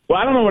 Well,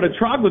 I don't know what a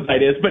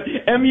troglodyte is, but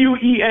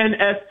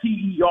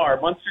Munster,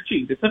 Munster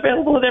cheese. It's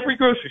available at every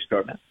grocery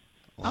store, man.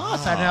 Wow.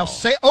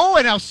 Oh,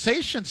 an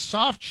Alsatian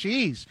soft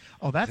cheese.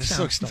 Oh, that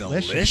sounds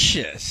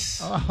delicious.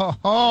 Oh,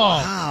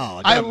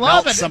 wow! I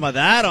love it. Some of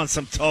that on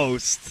some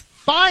toast.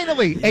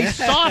 Finally, a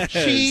soft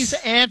cheese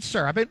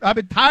answer. I've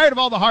been tired of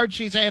all the hard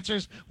cheese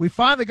answers. We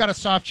finally got a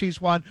soft cheese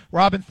one.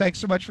 Robin, thanks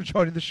so much for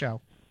joining the show.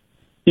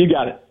 You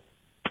got it.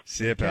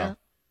 See you, pal. Yeah.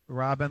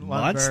 Robin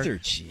Lundberg. Munster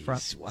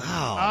cheese.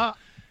 Wow.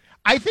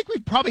 I think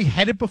we've probably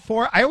had it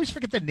before. I always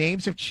forget the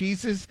names of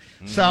cheeses,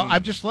 so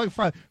I'm just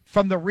looking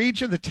from the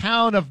region, the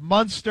town of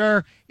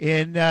Munster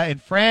in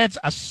France,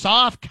 a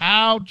soft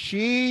cow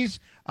cheese.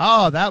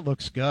 Oh, that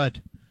looks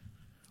good.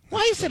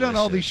 Why is it on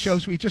all these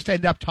shows we just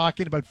end up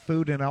talking about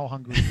food and how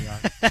hungry we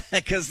are?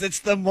 Because it's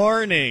the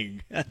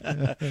morning.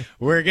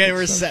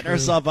 We're setting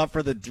ourselves up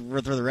for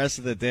the rest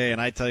of the day, and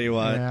I tell you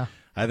what,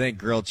 I think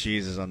grilled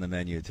cheese is on the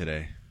menu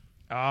today.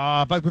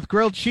 But with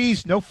grilled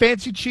cheese, no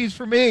fancy cheese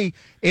for me.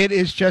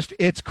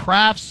 It's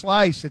Kraft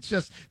Slice. It's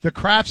just the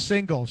Kraft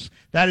Singles.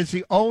 That is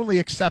the only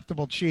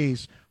acceptable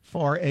cheese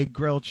for a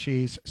grilled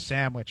cheese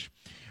sandwich.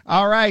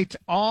 All right,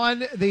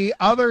 on the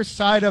other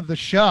side of the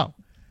show,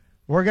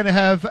 we're going to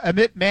have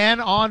Amit Mann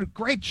on.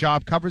 Great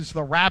job, covers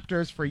the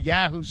Raptors for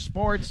Yahoo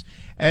Sports.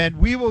 And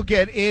we will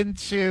get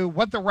into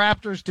what the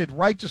Raptors did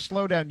right to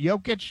slow down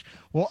Jokic.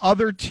 Will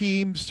other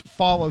teams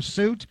follow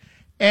suit?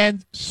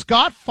 And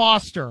Scott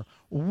Foster,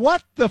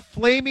 what the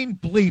flaming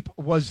bleep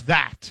was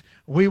that?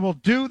 We will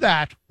do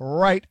that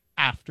right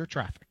after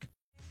traffic.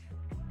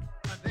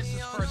 This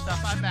is First Up.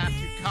 I'm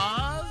Matthew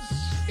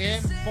Kaz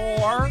in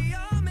for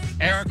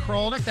Aaron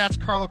Krolnick. That's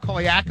Carlo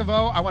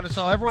Koliakovo. I want to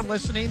tell everyone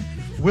listening,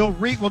 we'll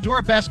do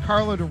our best,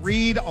 Carlo, to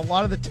read a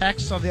lot of the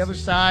texts on the other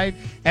side.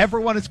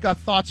 Everyone has got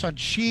thoughts on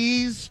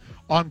cheese,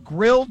 on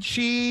grilled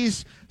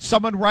cheese.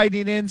 Someone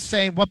writing in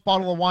saying, what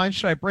bottle of wine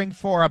should I bring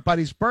for a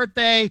buddy's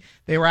birthday?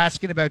 They were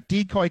asking about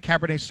Decoy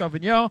Cabernet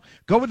Sauvignon.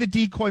 Go with the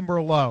Decoy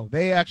Merlot.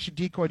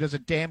 Decoy does a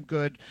damn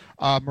good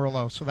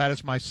Merlot, so that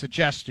is my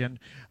suggestion.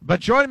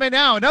 But join me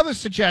now, another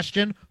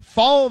suggestion,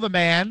 follow the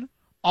man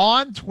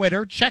on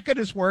Twitter. Check out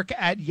his work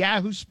at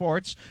Yahoo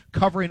Sports,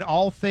 covering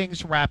all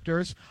things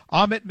Raptors.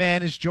 Amit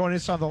Mann is joining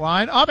us on the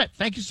line. Amit,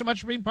 thank you so much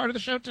for being part of the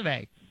show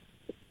today.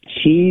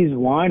 Cheese,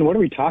 wine, what are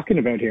we talking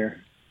about here?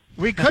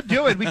 We could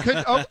do it. We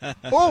could.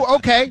 Oh,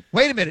 okay.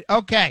 Wait a minute.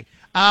 Okay.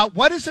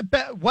 What is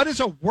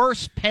a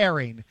worse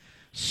pairing?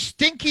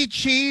 Stinky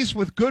cheese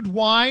with good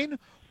wine,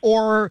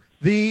 or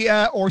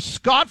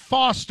Scott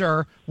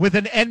Foster with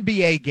an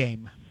NBA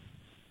game?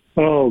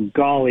 Oh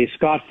golly,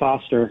 Scott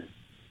Foster,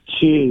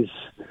 cheese.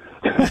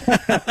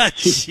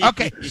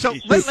 Okay, so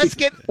let's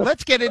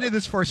get into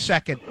this for a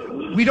second.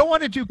 We don't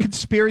want to do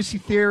conspiracy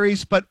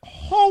theories, but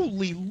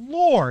holy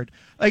Lord,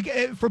 like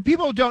for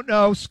people who don't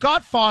know,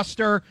 Scott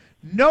Foster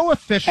No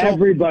official.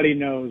 Everybody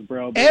knows,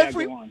 bro. But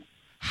go on.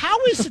 How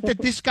is it that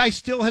this guy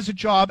still has a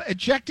job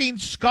ejecting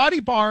Scotty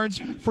Barnes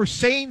for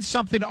saying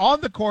something on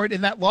the court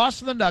in that loss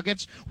to the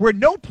Nuggets where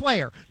no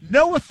player,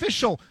 no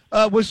official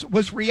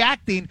was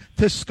reacting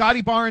to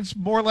Scotty Barnes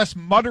more or less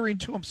muttering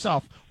to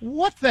himself?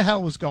 What the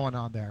hell was going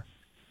on there?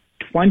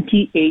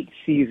 28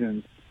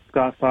 seasons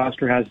Scott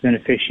Foster has been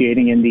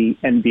officiating in the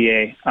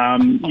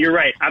NBA. You're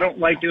right. I don't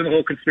like doing the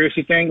whole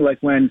conspiracy thing. Like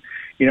when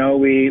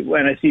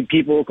I see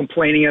people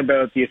complaining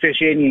about the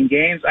officiating in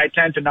games, I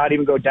tend to not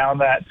even go down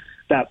that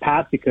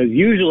path because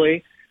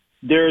usually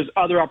there's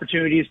other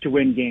opportunities to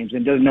win games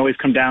and it doesn't always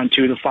come down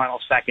to the final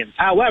seconds.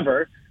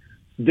 However,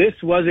 this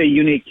was a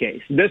unique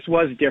case. This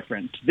was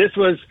different. This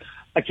was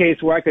a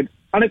case where I could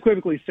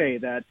unequivocally say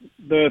that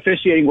the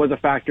officiating was a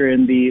factor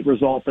in the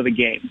result of the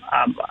game.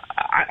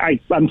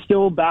 I'm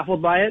still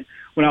baffled by it.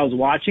 When I was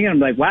watching it, I'm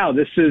like, wow,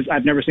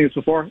 I've never seen this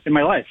before in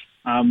my life.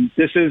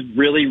 This is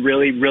really,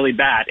 really, really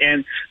bad.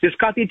 And this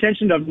caught the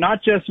attention of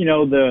not just,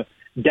 the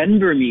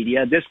Denver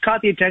media. This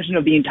caught the attention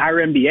of the entire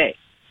NBA.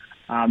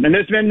 And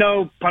there's been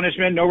no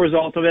punishment, no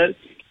result of it.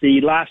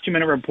 The last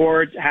 2-minute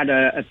report had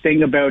a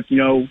thing about,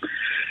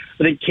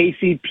 I think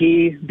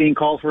KCP being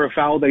called for a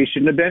foul that he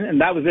shouldn't have been,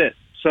 and that was it.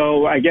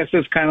 So I guess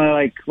it's kind of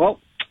like, well,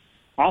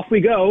 off we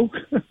go,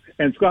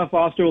 and Scott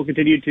Foster will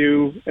continue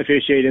to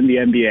officiate in the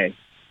NBA.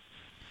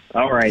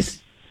 All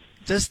right.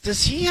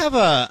 Does he have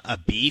a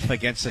beef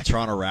against the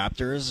Toronto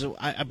Raptors?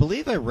 I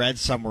believe I read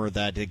somewhere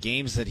that the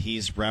games that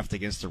he's reffed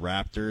against the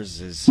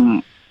Raptors is...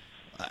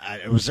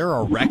 was there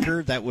a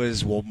record that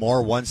was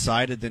more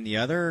one-sided than the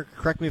other?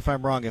 Correct me if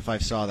I'm wrong if I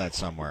saw that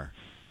somewhere.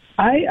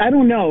 I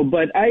don't know,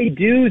 but I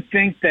do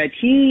think that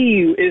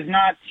he is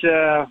not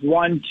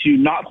one to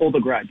not hold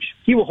a grudge.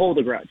 He will hold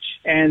a grudge.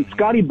 And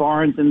Scotty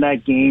Barnes in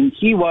that game,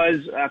 he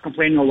was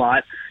complaining a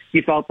lot.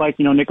 He felt like,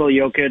 Nikola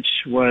Jokic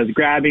was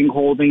grabbing,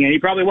 holding, and he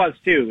probably was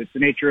too. It's the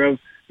nature of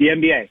the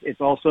NBA. It's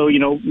also,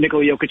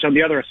 Nikola Jokic on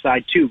the other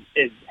side too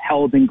is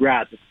held and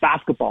grabbed. It's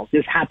basketball.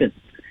 This happens.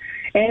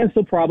 And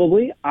so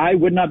probably I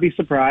would not be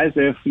surprised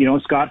if,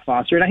 Scott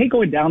Foster, and I hate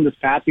going down this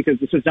path because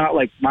this is not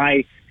like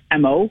my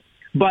MO,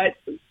 but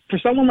for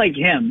someone like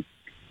him,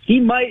 he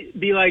might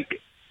be like,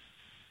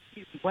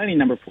 he's complaining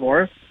number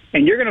 4,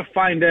 and you're going to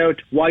find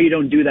out why you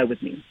don't do that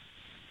with me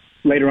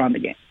later on in the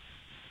game.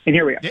 And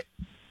here we are.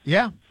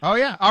 Yeah. Oh,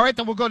 yeah. All right,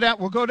 then we'll go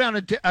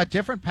down a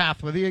different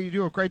path with you. You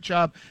do a great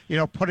job,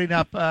 putting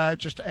up,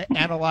 just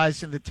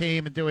analyzing the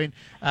team and doing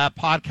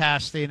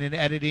podcasting and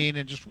editing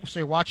and just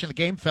say watching the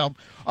game film.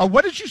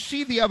 What did you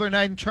see the other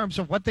night in terms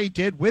of what they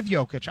did with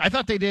Jokic? I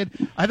thought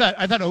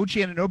OG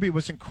Anunoby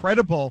was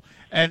incredible,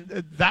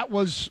 and that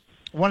was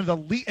one of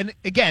the and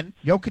again,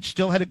 Jokic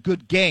still had a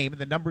good game, and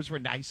the numbers were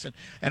nice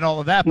and all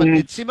of that. But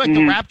it seemed like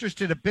the Raptors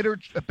did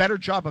a better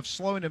job of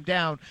slowing him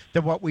down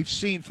than what we've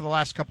seen for the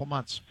last couple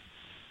months.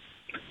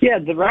 Yeah,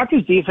 the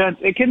Raptors defense,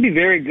 it can be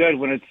very good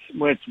when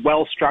it's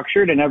well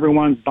structured and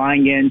everyone's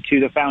buying into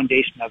the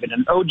foundation of it.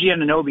 And OG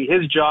Anunoby,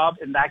 his job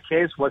in that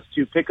case was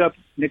to pick up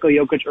Nikola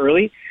Jokic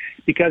early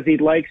because he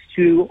likes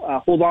to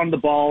hold on to the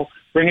ball,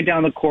 bring it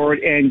down the court,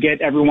 and get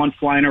everyone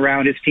flying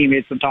around his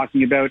teammates. I'm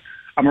talking about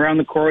around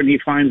the court, and he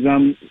finds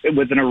them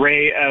with an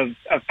array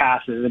of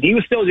passes. And he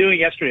was still doing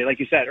it yesterday, like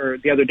you said, or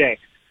the other day.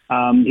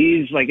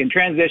 He's like in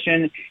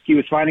transition. He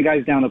was finding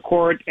guys down the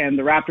court, and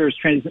the Raptors'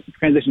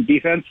 transition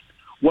defense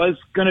was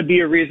going to be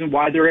a reason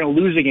why they were going to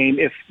lose a game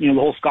if, the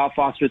whole Scott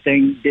Foster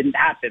thing didn't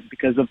happen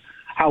because of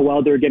how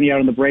well they were getting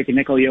out on the break, and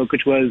Nikola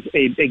Jokic was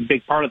a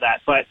big part of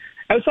that. But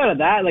outside of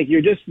that, like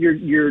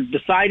you're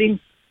deciding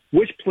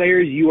which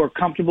players you are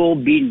comfortable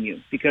beating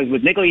you because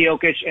with Nikola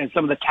Jokic and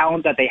some of the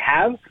talent that they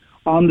have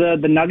on the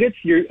Nuggets,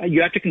 you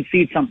have to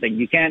concede something.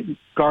 You can't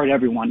guard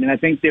everyone. And I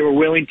think they were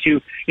willing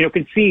to,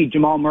 concede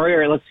Jamal Murray,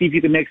 or let's see if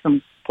you can make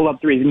some pull-up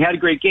threes. And he had a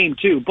great game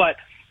too, but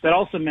that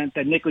also meant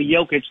that Nikola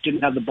Jokic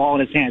didn't have the ball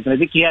in his hands. And I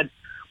think he had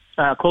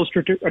close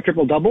to a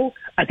triple-double.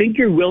 I think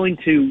you're willing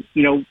to,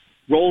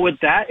 roll with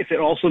that if it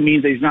also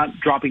means that he's not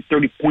dropping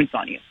 30 points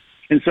on you.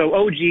 And so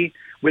OG,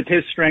 with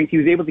his strength, he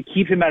was able to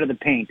keep him out of the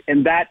paint.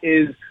 And that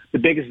is the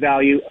biggest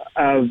value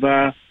of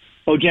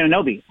OG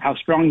Anunoby, how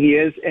strong he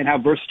is and how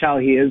versatile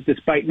he is,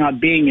 despite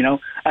not being,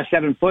 a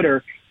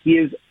 7-footer. He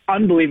is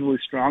unbelievably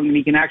strong, and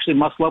he can actually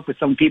muscle up with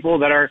some people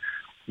that are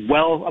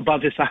well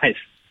above his size.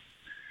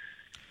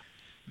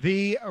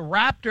 The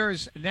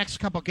Raptors' next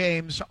couple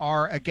games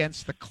are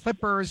against the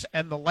Clippers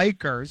and the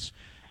Lakers.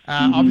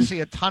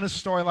 Obviously, a ton of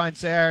storylines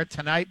there.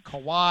 Tonight,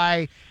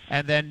 Kawhi,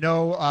 and then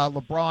no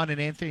LeBron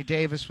and Anthony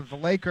Davis with the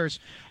Lakers.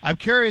 I'm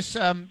curious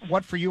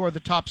what for you are the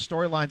top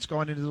storylines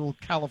going into the little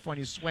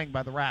California swing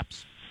by the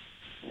Raps?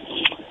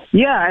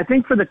 Yeah, I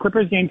think for the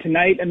Clippers game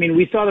tonight,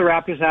 we saw the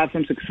Raptors have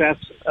some success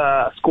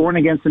scoring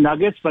against the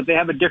Nuggets, but they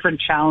have a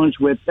different challenge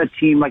with a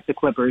team like the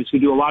Clippers who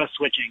do a lot of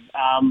switching.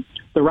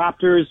 The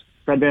Raptors,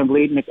 Fred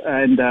VanVleet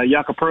and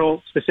Jakob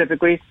Poeltl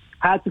specifically,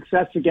 had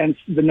success against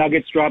the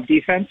Nuggets' drop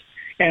defense,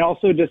 and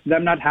also just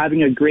them not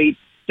having a great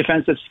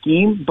defensive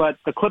scheme. But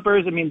the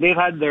Clippers, they've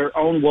had their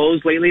own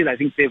woes lately. I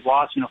think they've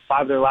lost,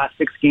 5 of their last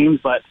 6 games.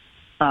 But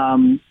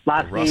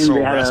last game Russell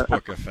they had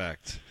Westbrook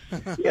effect.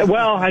 Yeah,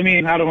 well, I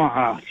mean, I don't know.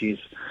 Oh, jeez,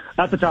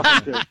 that's a tough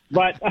one too.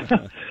 But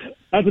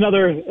that's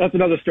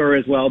another story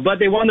as well. But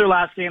they won their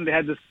last game. They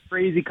had this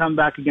crazy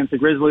comeback against the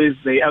Grizzlies.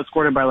 They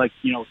outscored them by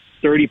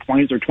 30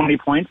 points or 20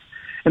 points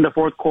in the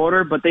fourth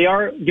quarter. But they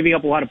are giving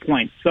up a lot of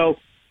points. So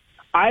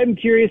I'm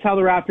curious how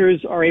the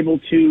Raptors are able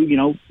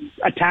to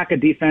attack a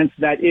defense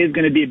that is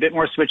going to be a bit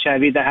more switch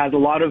heavy, that has a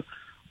lot of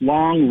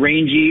long,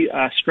 rangy,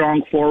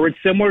 strong forwards,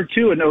 similar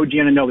to an OG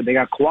and Anunoby. They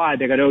got Kawhi,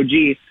 they got OG,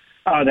 they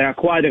got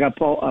Kawhi, they got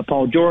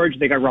Paul George,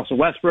 they got Russell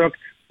Westbrook,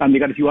 they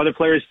got a few other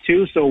players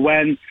too. So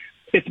when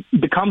it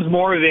becomes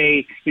more of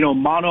a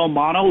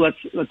mano,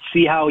 let's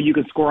see how you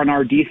can score on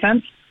our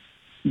defense.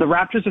 The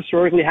Raptors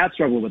historically have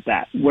struggled with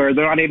that, where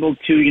they're not able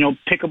to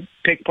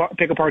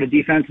pick apart a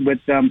defense with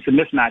some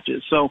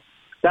mismatches. So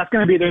that's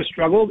going to be their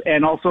struggle.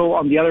 And also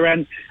on the other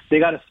end, they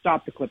got to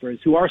stop the Clippers,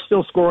 who are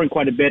still scoring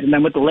quite a bit. And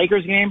then with the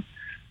Lakers game,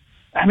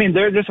 I mean,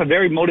 they're just a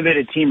very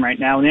motivated team right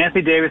now. And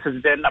Anthony Davis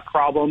has been a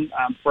problem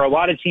for a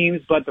lot of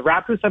teams, but the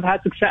Raptors have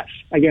had success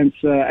against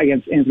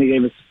Anthony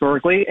Davis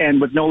historically. And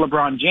with no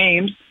LeBron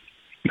James,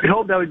 you could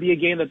hope that would be a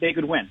game that they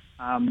could win.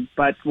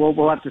 But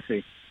we'll have to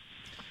see.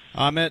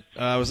 Amit,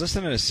 I was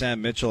listening to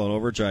Sam Mitchell on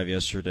Overdrive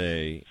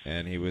yesterday,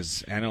 and he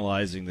was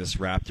analyzing this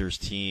Raptors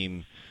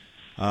team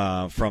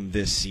from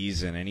this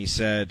season. And he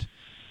said,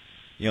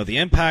 the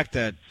impact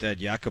that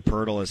Jakob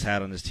Poeltl has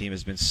had on this team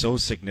has been so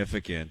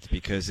significant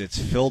because it's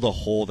filled a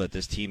hole that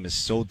this team has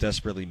so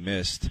desperately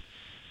missed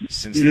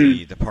since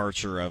the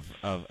departure of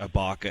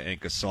Ibaka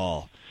and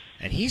Gasol.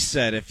 And he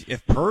said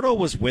if Poeltl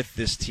was with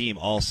this team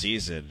all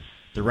season,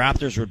 the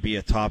Raptors would be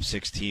a top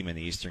 6 team in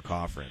the Eastern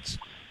Conference.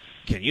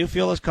 Can you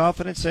feel as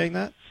confident saying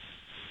that?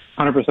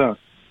 100%.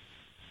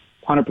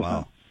 100%.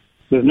 Wow.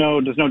 There's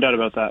no doubt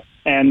about that.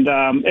 And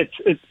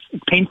it's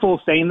painful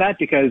saying that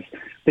because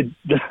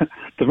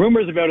the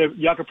rumors about a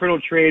Jakob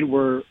Poeltl trade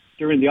were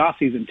during the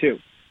offseason too.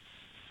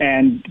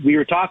 And we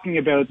were talking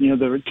about,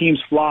 the team's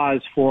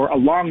flaws for a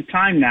long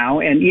time now.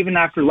 And even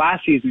after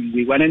last season,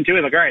 we went into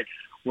it like, all right,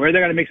 where are they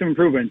going to make some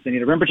improvements? They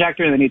need a rim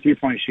protector and they need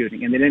 3-point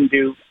shooting. And they didn't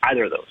do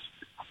either of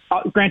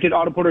those. Granted,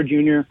 Otto Porter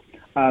Jr.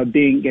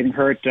 Getting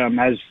hurt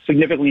has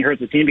significantly hurt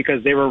the team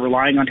because they were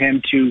relying on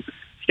him to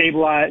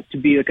stabilize, to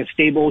be like a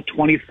stable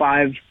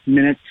 25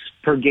 minutes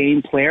per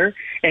game player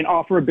and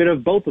offer a bit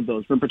of both of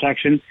those, rim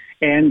protection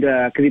and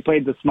because he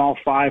played the small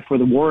 5 for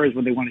the Warriors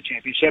when they won a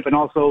championship, and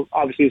also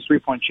obviously his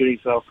 3-point shooting.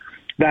 So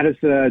that has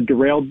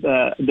derailed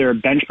their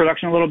bench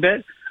production a little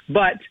bit.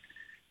 But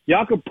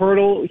Jakob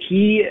Poeltl,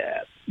 he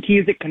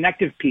is a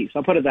connective piece.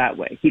 I'll put it that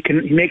way. He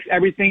makes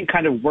everything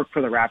kind of work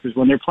for the Raptors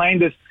when they're playing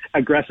this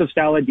aggressive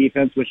style of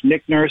defense, which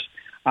Nick Nurse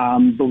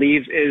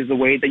believes is the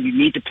way that you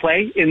need to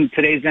play in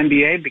today's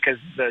NBA because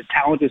the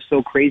talent is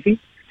so crazy.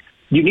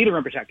 You need a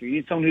rim protector. You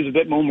need someone who's a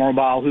bit more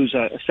mobile, who's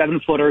a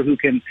 7-footer, who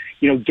can,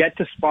 get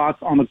to spots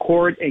on the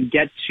court and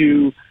get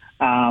to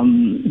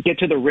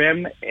the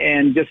rim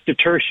and just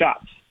deter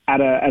shots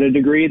at a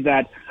degree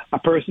that a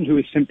person who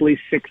is simply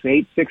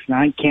 6'8",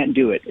 6'9" can't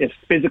do it. It's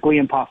physically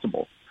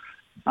impossible.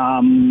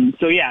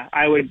 So yeah,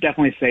 I would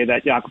definitely say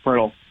that Jakob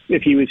Poeltl,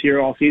 if he was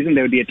here all season,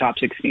 they would be a top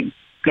 6 team.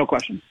 No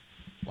question.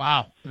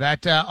 Wow.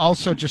 That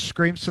also just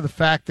screams to the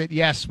fact that,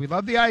 yes, we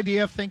love the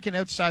idea of thinking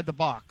outside the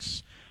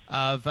box,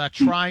 of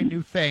trying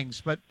new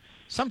things, but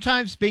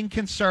sometimes being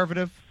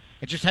conservative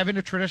and just having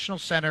a traditional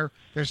center,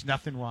 there's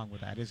nothing wrong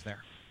with that, is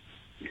there?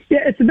 Yeah,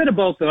 it's a bit of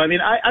both, though. I mean,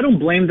 I don't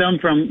blame them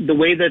from the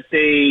way that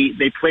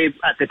they played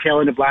at the tail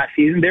end of last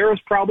season. There was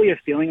probably a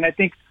feeling, and I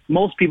think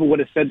most people would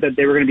have said that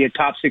they were going to be a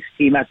top 6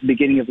 team at the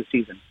beginning of the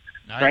season,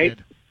 right?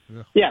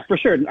 Yeah, for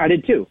sure. I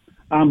did too.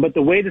 But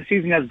the way the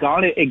season has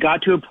gone, it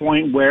got to a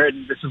point where,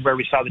 this is where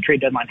we saw the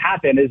trade deadline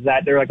happen, is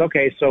that they're like,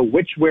 okay, so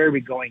which way are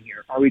we going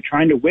here? Are we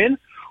trying to win,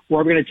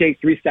 or are we going to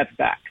take 3 steps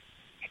back?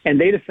 And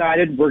they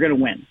decided we're going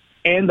to win.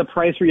 And the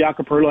price for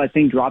Jakob Poeltl, I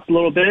think, dropped a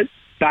little bit.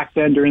 Back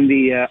then during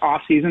the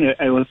offseason,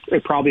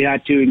 it probably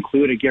had to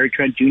include a Gary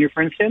Trent Jr.,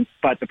 for instance,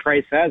 but the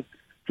price has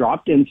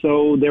dropped. And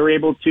so they were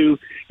able to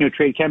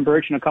trade Ken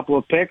Burch and a couple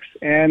of picks,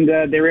 and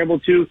they were able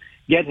to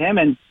get him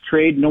and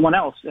trade no one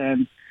else.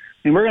 And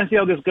we're going to see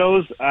how this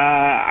goes.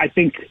 I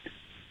think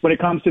when it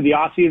comes to the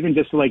offseason,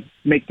 just to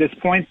make this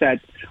point that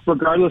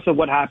regardless of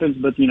what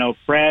happens with,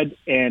 Fred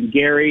and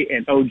Gary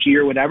and OG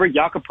or whatever,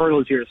 Jakob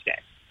Poeltl is here to stay.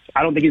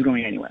 I don't think he's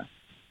going anywhere.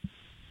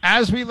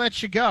 As we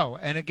let you go,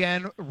 and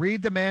again,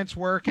 read the man's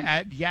work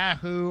at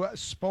Yahoo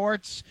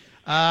Sports.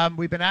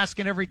 We've been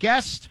asking every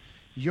guest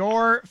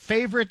your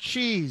favorite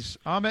cheese.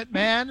 Amit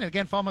Mann, and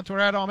again, follow him on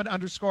Twitter at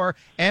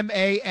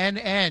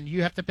Amit_MANN.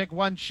 You have to pick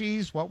one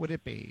cheese. What would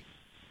it be?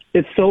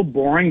 It's so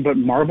boring, but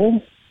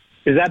marble?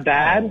 Is that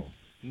bad?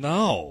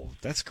 No,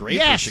 that's great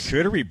for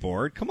charcuterie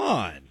board. Come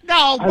on.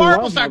 No,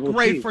 marble's not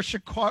great for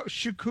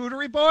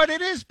charcuterie board.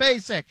 It is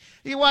basic.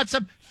 You want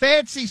some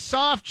fancy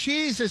soft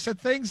cheeses and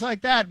things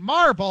like that.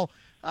 Marble.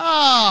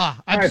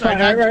 I'm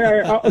sorry. All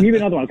right. I'll give you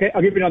another one, okay?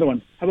 I'll give you another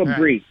one. How about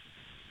brie?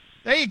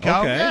 There you go.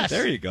 Okay, yes.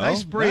 there you go.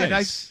 Nice brie.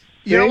 Nice.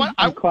 You know what?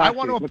 I classy.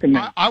 want Look at me.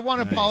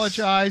 to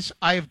apologize.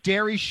 I have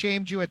dairy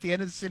shamed you at the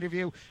end of this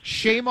interview.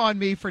 Shame on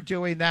me for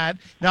doing that.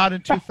 Not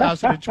in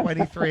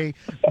 2023.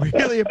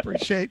 Really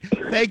appreciate.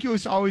 Thank you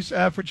as always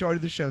for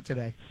joining the show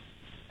today.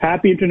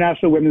 Happy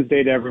International Women's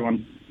Day to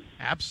everyone.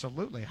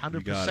 Absolutely, 100%. You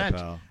got it,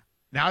 pal.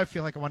 Now I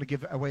feel like I want to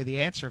give away the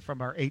answer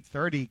from our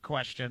 8:30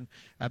 question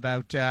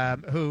about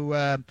who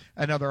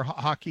another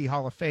hockey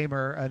Hall of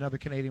Famer, another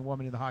Canadian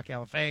woman in the Hockey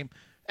Hall of Fame.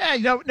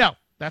 No.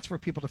 That's for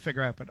people to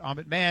figure out. But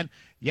Amit Mann,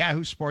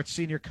 Yahoo Sports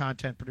senior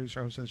content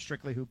producer, host of the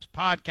Strictly Hoops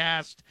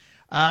podcast.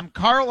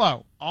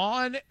 Carlo,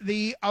 on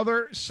the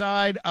other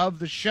side of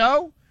the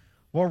show,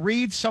 we'll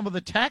read some of the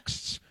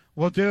texts.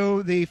 We'll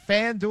do the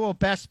FanDuel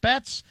best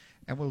bets,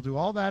 and we'll do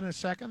all that in a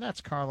second.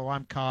 That's Carlo.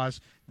 I'm Kaz.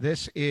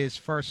 This is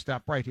First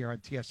Up right here on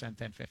TSN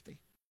 1050.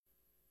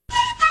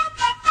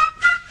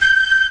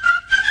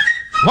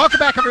 Welcome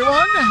back,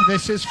 everyone.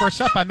 This is First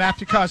Up. I'm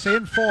Matthew Kaz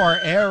in for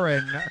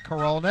Aaron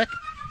Korolnik.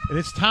 It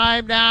is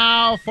time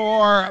now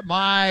for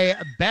my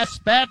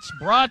best bets,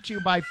 brought to you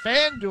by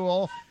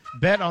FanDuel.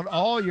 Bet on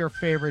all your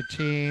favorite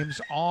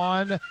teams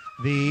on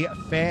the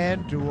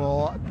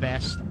FanDuel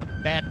best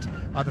bet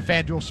on the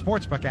FanDuel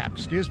Sportsbook app.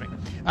 Excuse me.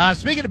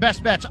 Speaking of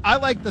best bets, I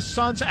like the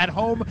Suns at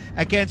home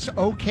against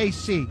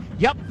OKC.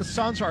 Yep, the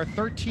Suns are a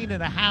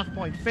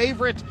 13.5-point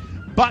favorite.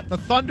 But the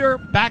Thunder,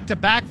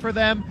 back-to-back for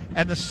them,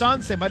 and the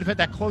Suns, they might have had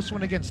that close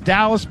one against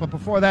Dallas, but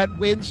before that,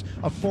 wins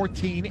of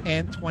 14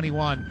 and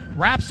 21.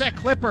 Raps at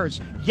Clippers,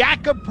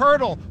 Jakob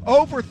Poeltl,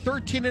 over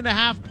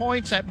 13.5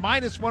 points at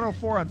minus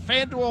 104 on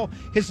FanDuel.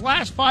 His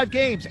last 5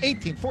 games,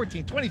 18,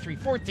 14, 23,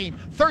 14,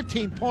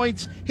 13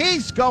 points.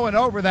 He's going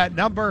over that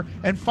number.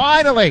 And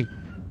finally,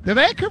 the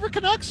Vancouver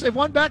Canucks, they've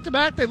won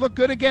back-to-back. They look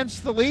good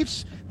against the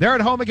Leafs. They're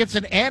at home against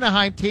an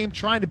Anaheim team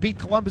trying to beat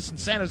Columbus and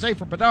San Jose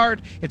for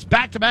Bedard. It's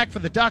back-to-back for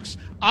the Ducks.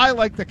 I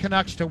like the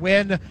Canucks to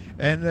win.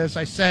 And as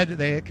I said,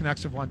 the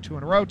Canucks have won 2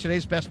 in a row.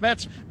 Today's best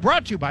bets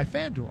brought to you by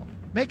FanDuel.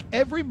 Make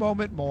every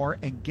moment more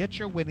and get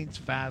your winnings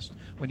fast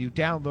when you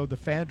download the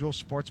FanDuel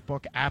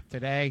Sportsbook app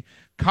today.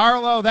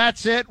 Carlo,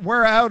 that's it.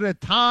 We're out of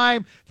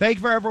time. Thank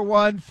you for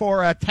everyone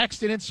for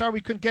texting in. Sorry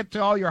we couldn't get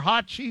to all your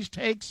hot cheese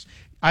takes.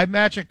 I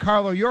imagine,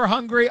 Carlo, you're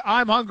hungry.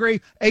 I'm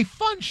hungry. A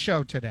fun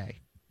show today.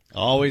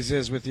 Always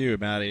is with you,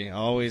 Matty.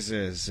 Always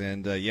is.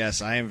 And,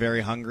 yes, I am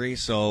very hungry,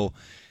 so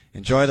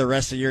enjoy the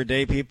rest of your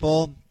day,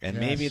 people. And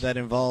maybe that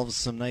involves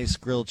some nice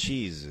grilled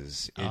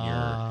cheeses in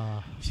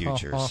your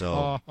future.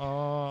 So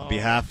on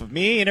behalf of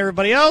me and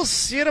everybody else,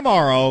 see you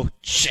tomorrow.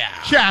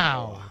 Ciao.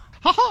 Ciao.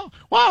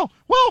 Wow.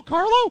 Well,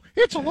 Carlo,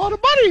 it's a lot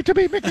of money to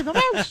be Mickey the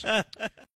Mouse.